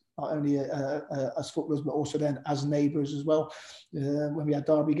as not only as footballers, but also then as neighbours as well. When we had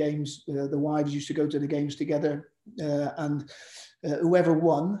derby games, the wives used to go to the games together, and whoever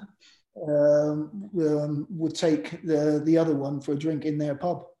won would take the other one for a drink in their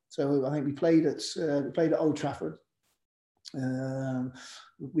pub. So I think we played at Old Trafford.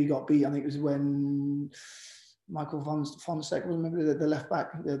 We got beat. I think it was when Michael Fonseca, remember the left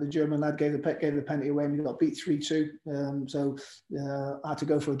back, the German lad gave the penalty away, and we got beat 3-2. So I had to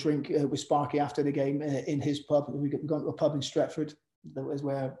go for a drink with Sparky after the game in his pub. We got to a pub in Stretford. That was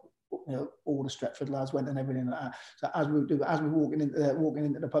where all the Stretford lads went and everything like that. So as we're walking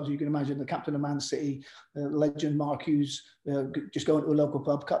into the pubs, you can imagine the captain of Man City, legend Mark Hughes, just going to a local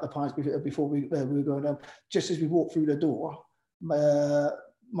pub, cut the pints before we were going down. Just as we walked through the door,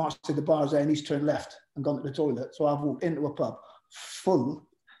 Mark said the bar's there and he's turned left and gone to the toilet. So I've walked into a pub full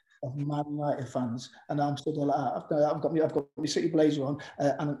of Man United fans, and I'm stood there like that. I've got my City blazer on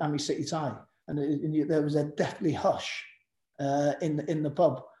and my City tie, and there was a deathly hush in the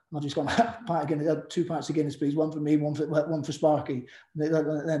pub. And I've just gone, two pints of Guinness, please. One for me, one for Sparky.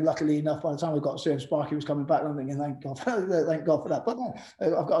 And then luckily enough, by the time we got served, Sparky was coming back. And I'm thinking, thank God for that. But no,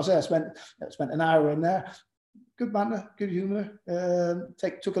 I've got to say, I spent an hour in there. Good banter, good humour.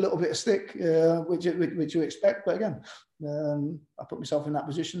 Took a little bit of stick, which you expect. But again, I put myself in that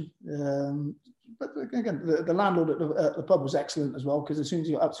position. But again, the landlord at the pub was excellent as well, because as soon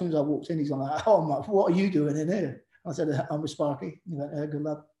as I walked in, he's like, "Oh my, what are you doing in here?" I said, "I'm with Sparky." He went, "Good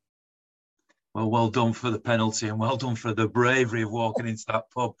lad." Well done for the penalty, and well done for the bravery of walking into that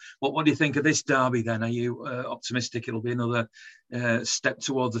pub. What do you think of this derby then? Are you optimistic it'll be another step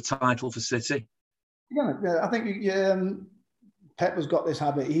towards the title for City? Yeah, I think Pep has got this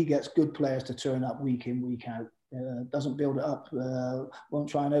habit. He gets good players to turn up week in, week out. Doesn't build it up, won't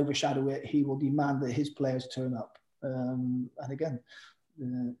try and overshadow it. He will demand that his players turn up. And again,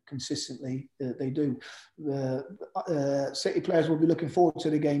 consistently they do. City players will be looking forward to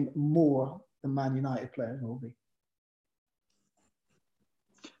the game more than Man United players will be.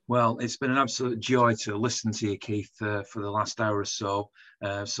 Well, it's been an absolute joy to listen to you, Keith, for the last hour or so.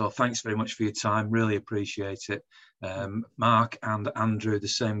 So thanks very much for your time. Really appreciate it. Mark and Andrew, the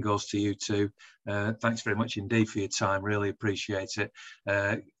same goes to you too. Thanks very much indeed for your time. Really appreciate it.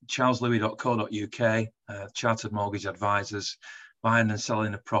 charleslouis.co.uk, Chartered Mortgage Advisors, buying and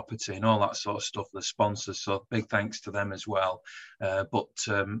selling a property and all that sort of stuff, the sponsors. So big thanks to them as well. But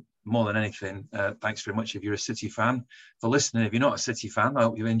more than anything, thanks very much if you're a City fan for listening. If you're not a City fan, I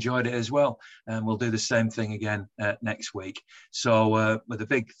hope you enjoyed it as well. And we'll do the same thing again next week. So with a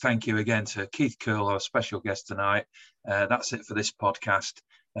big thank you again to Keith Curle, our special guest tonight. That's it for this podcast.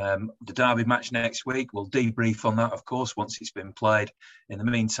 The derby match next week, we'll debrief on that, of course, once it's been played. In the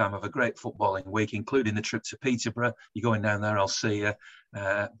meantime, have a great footballing week, including the trip to Peterborough. You're going down there, I'll see you.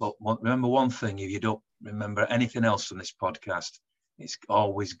 But remember one thing, if you don't remember anything else from this podcast, it's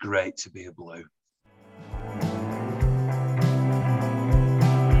always great to be a Blue.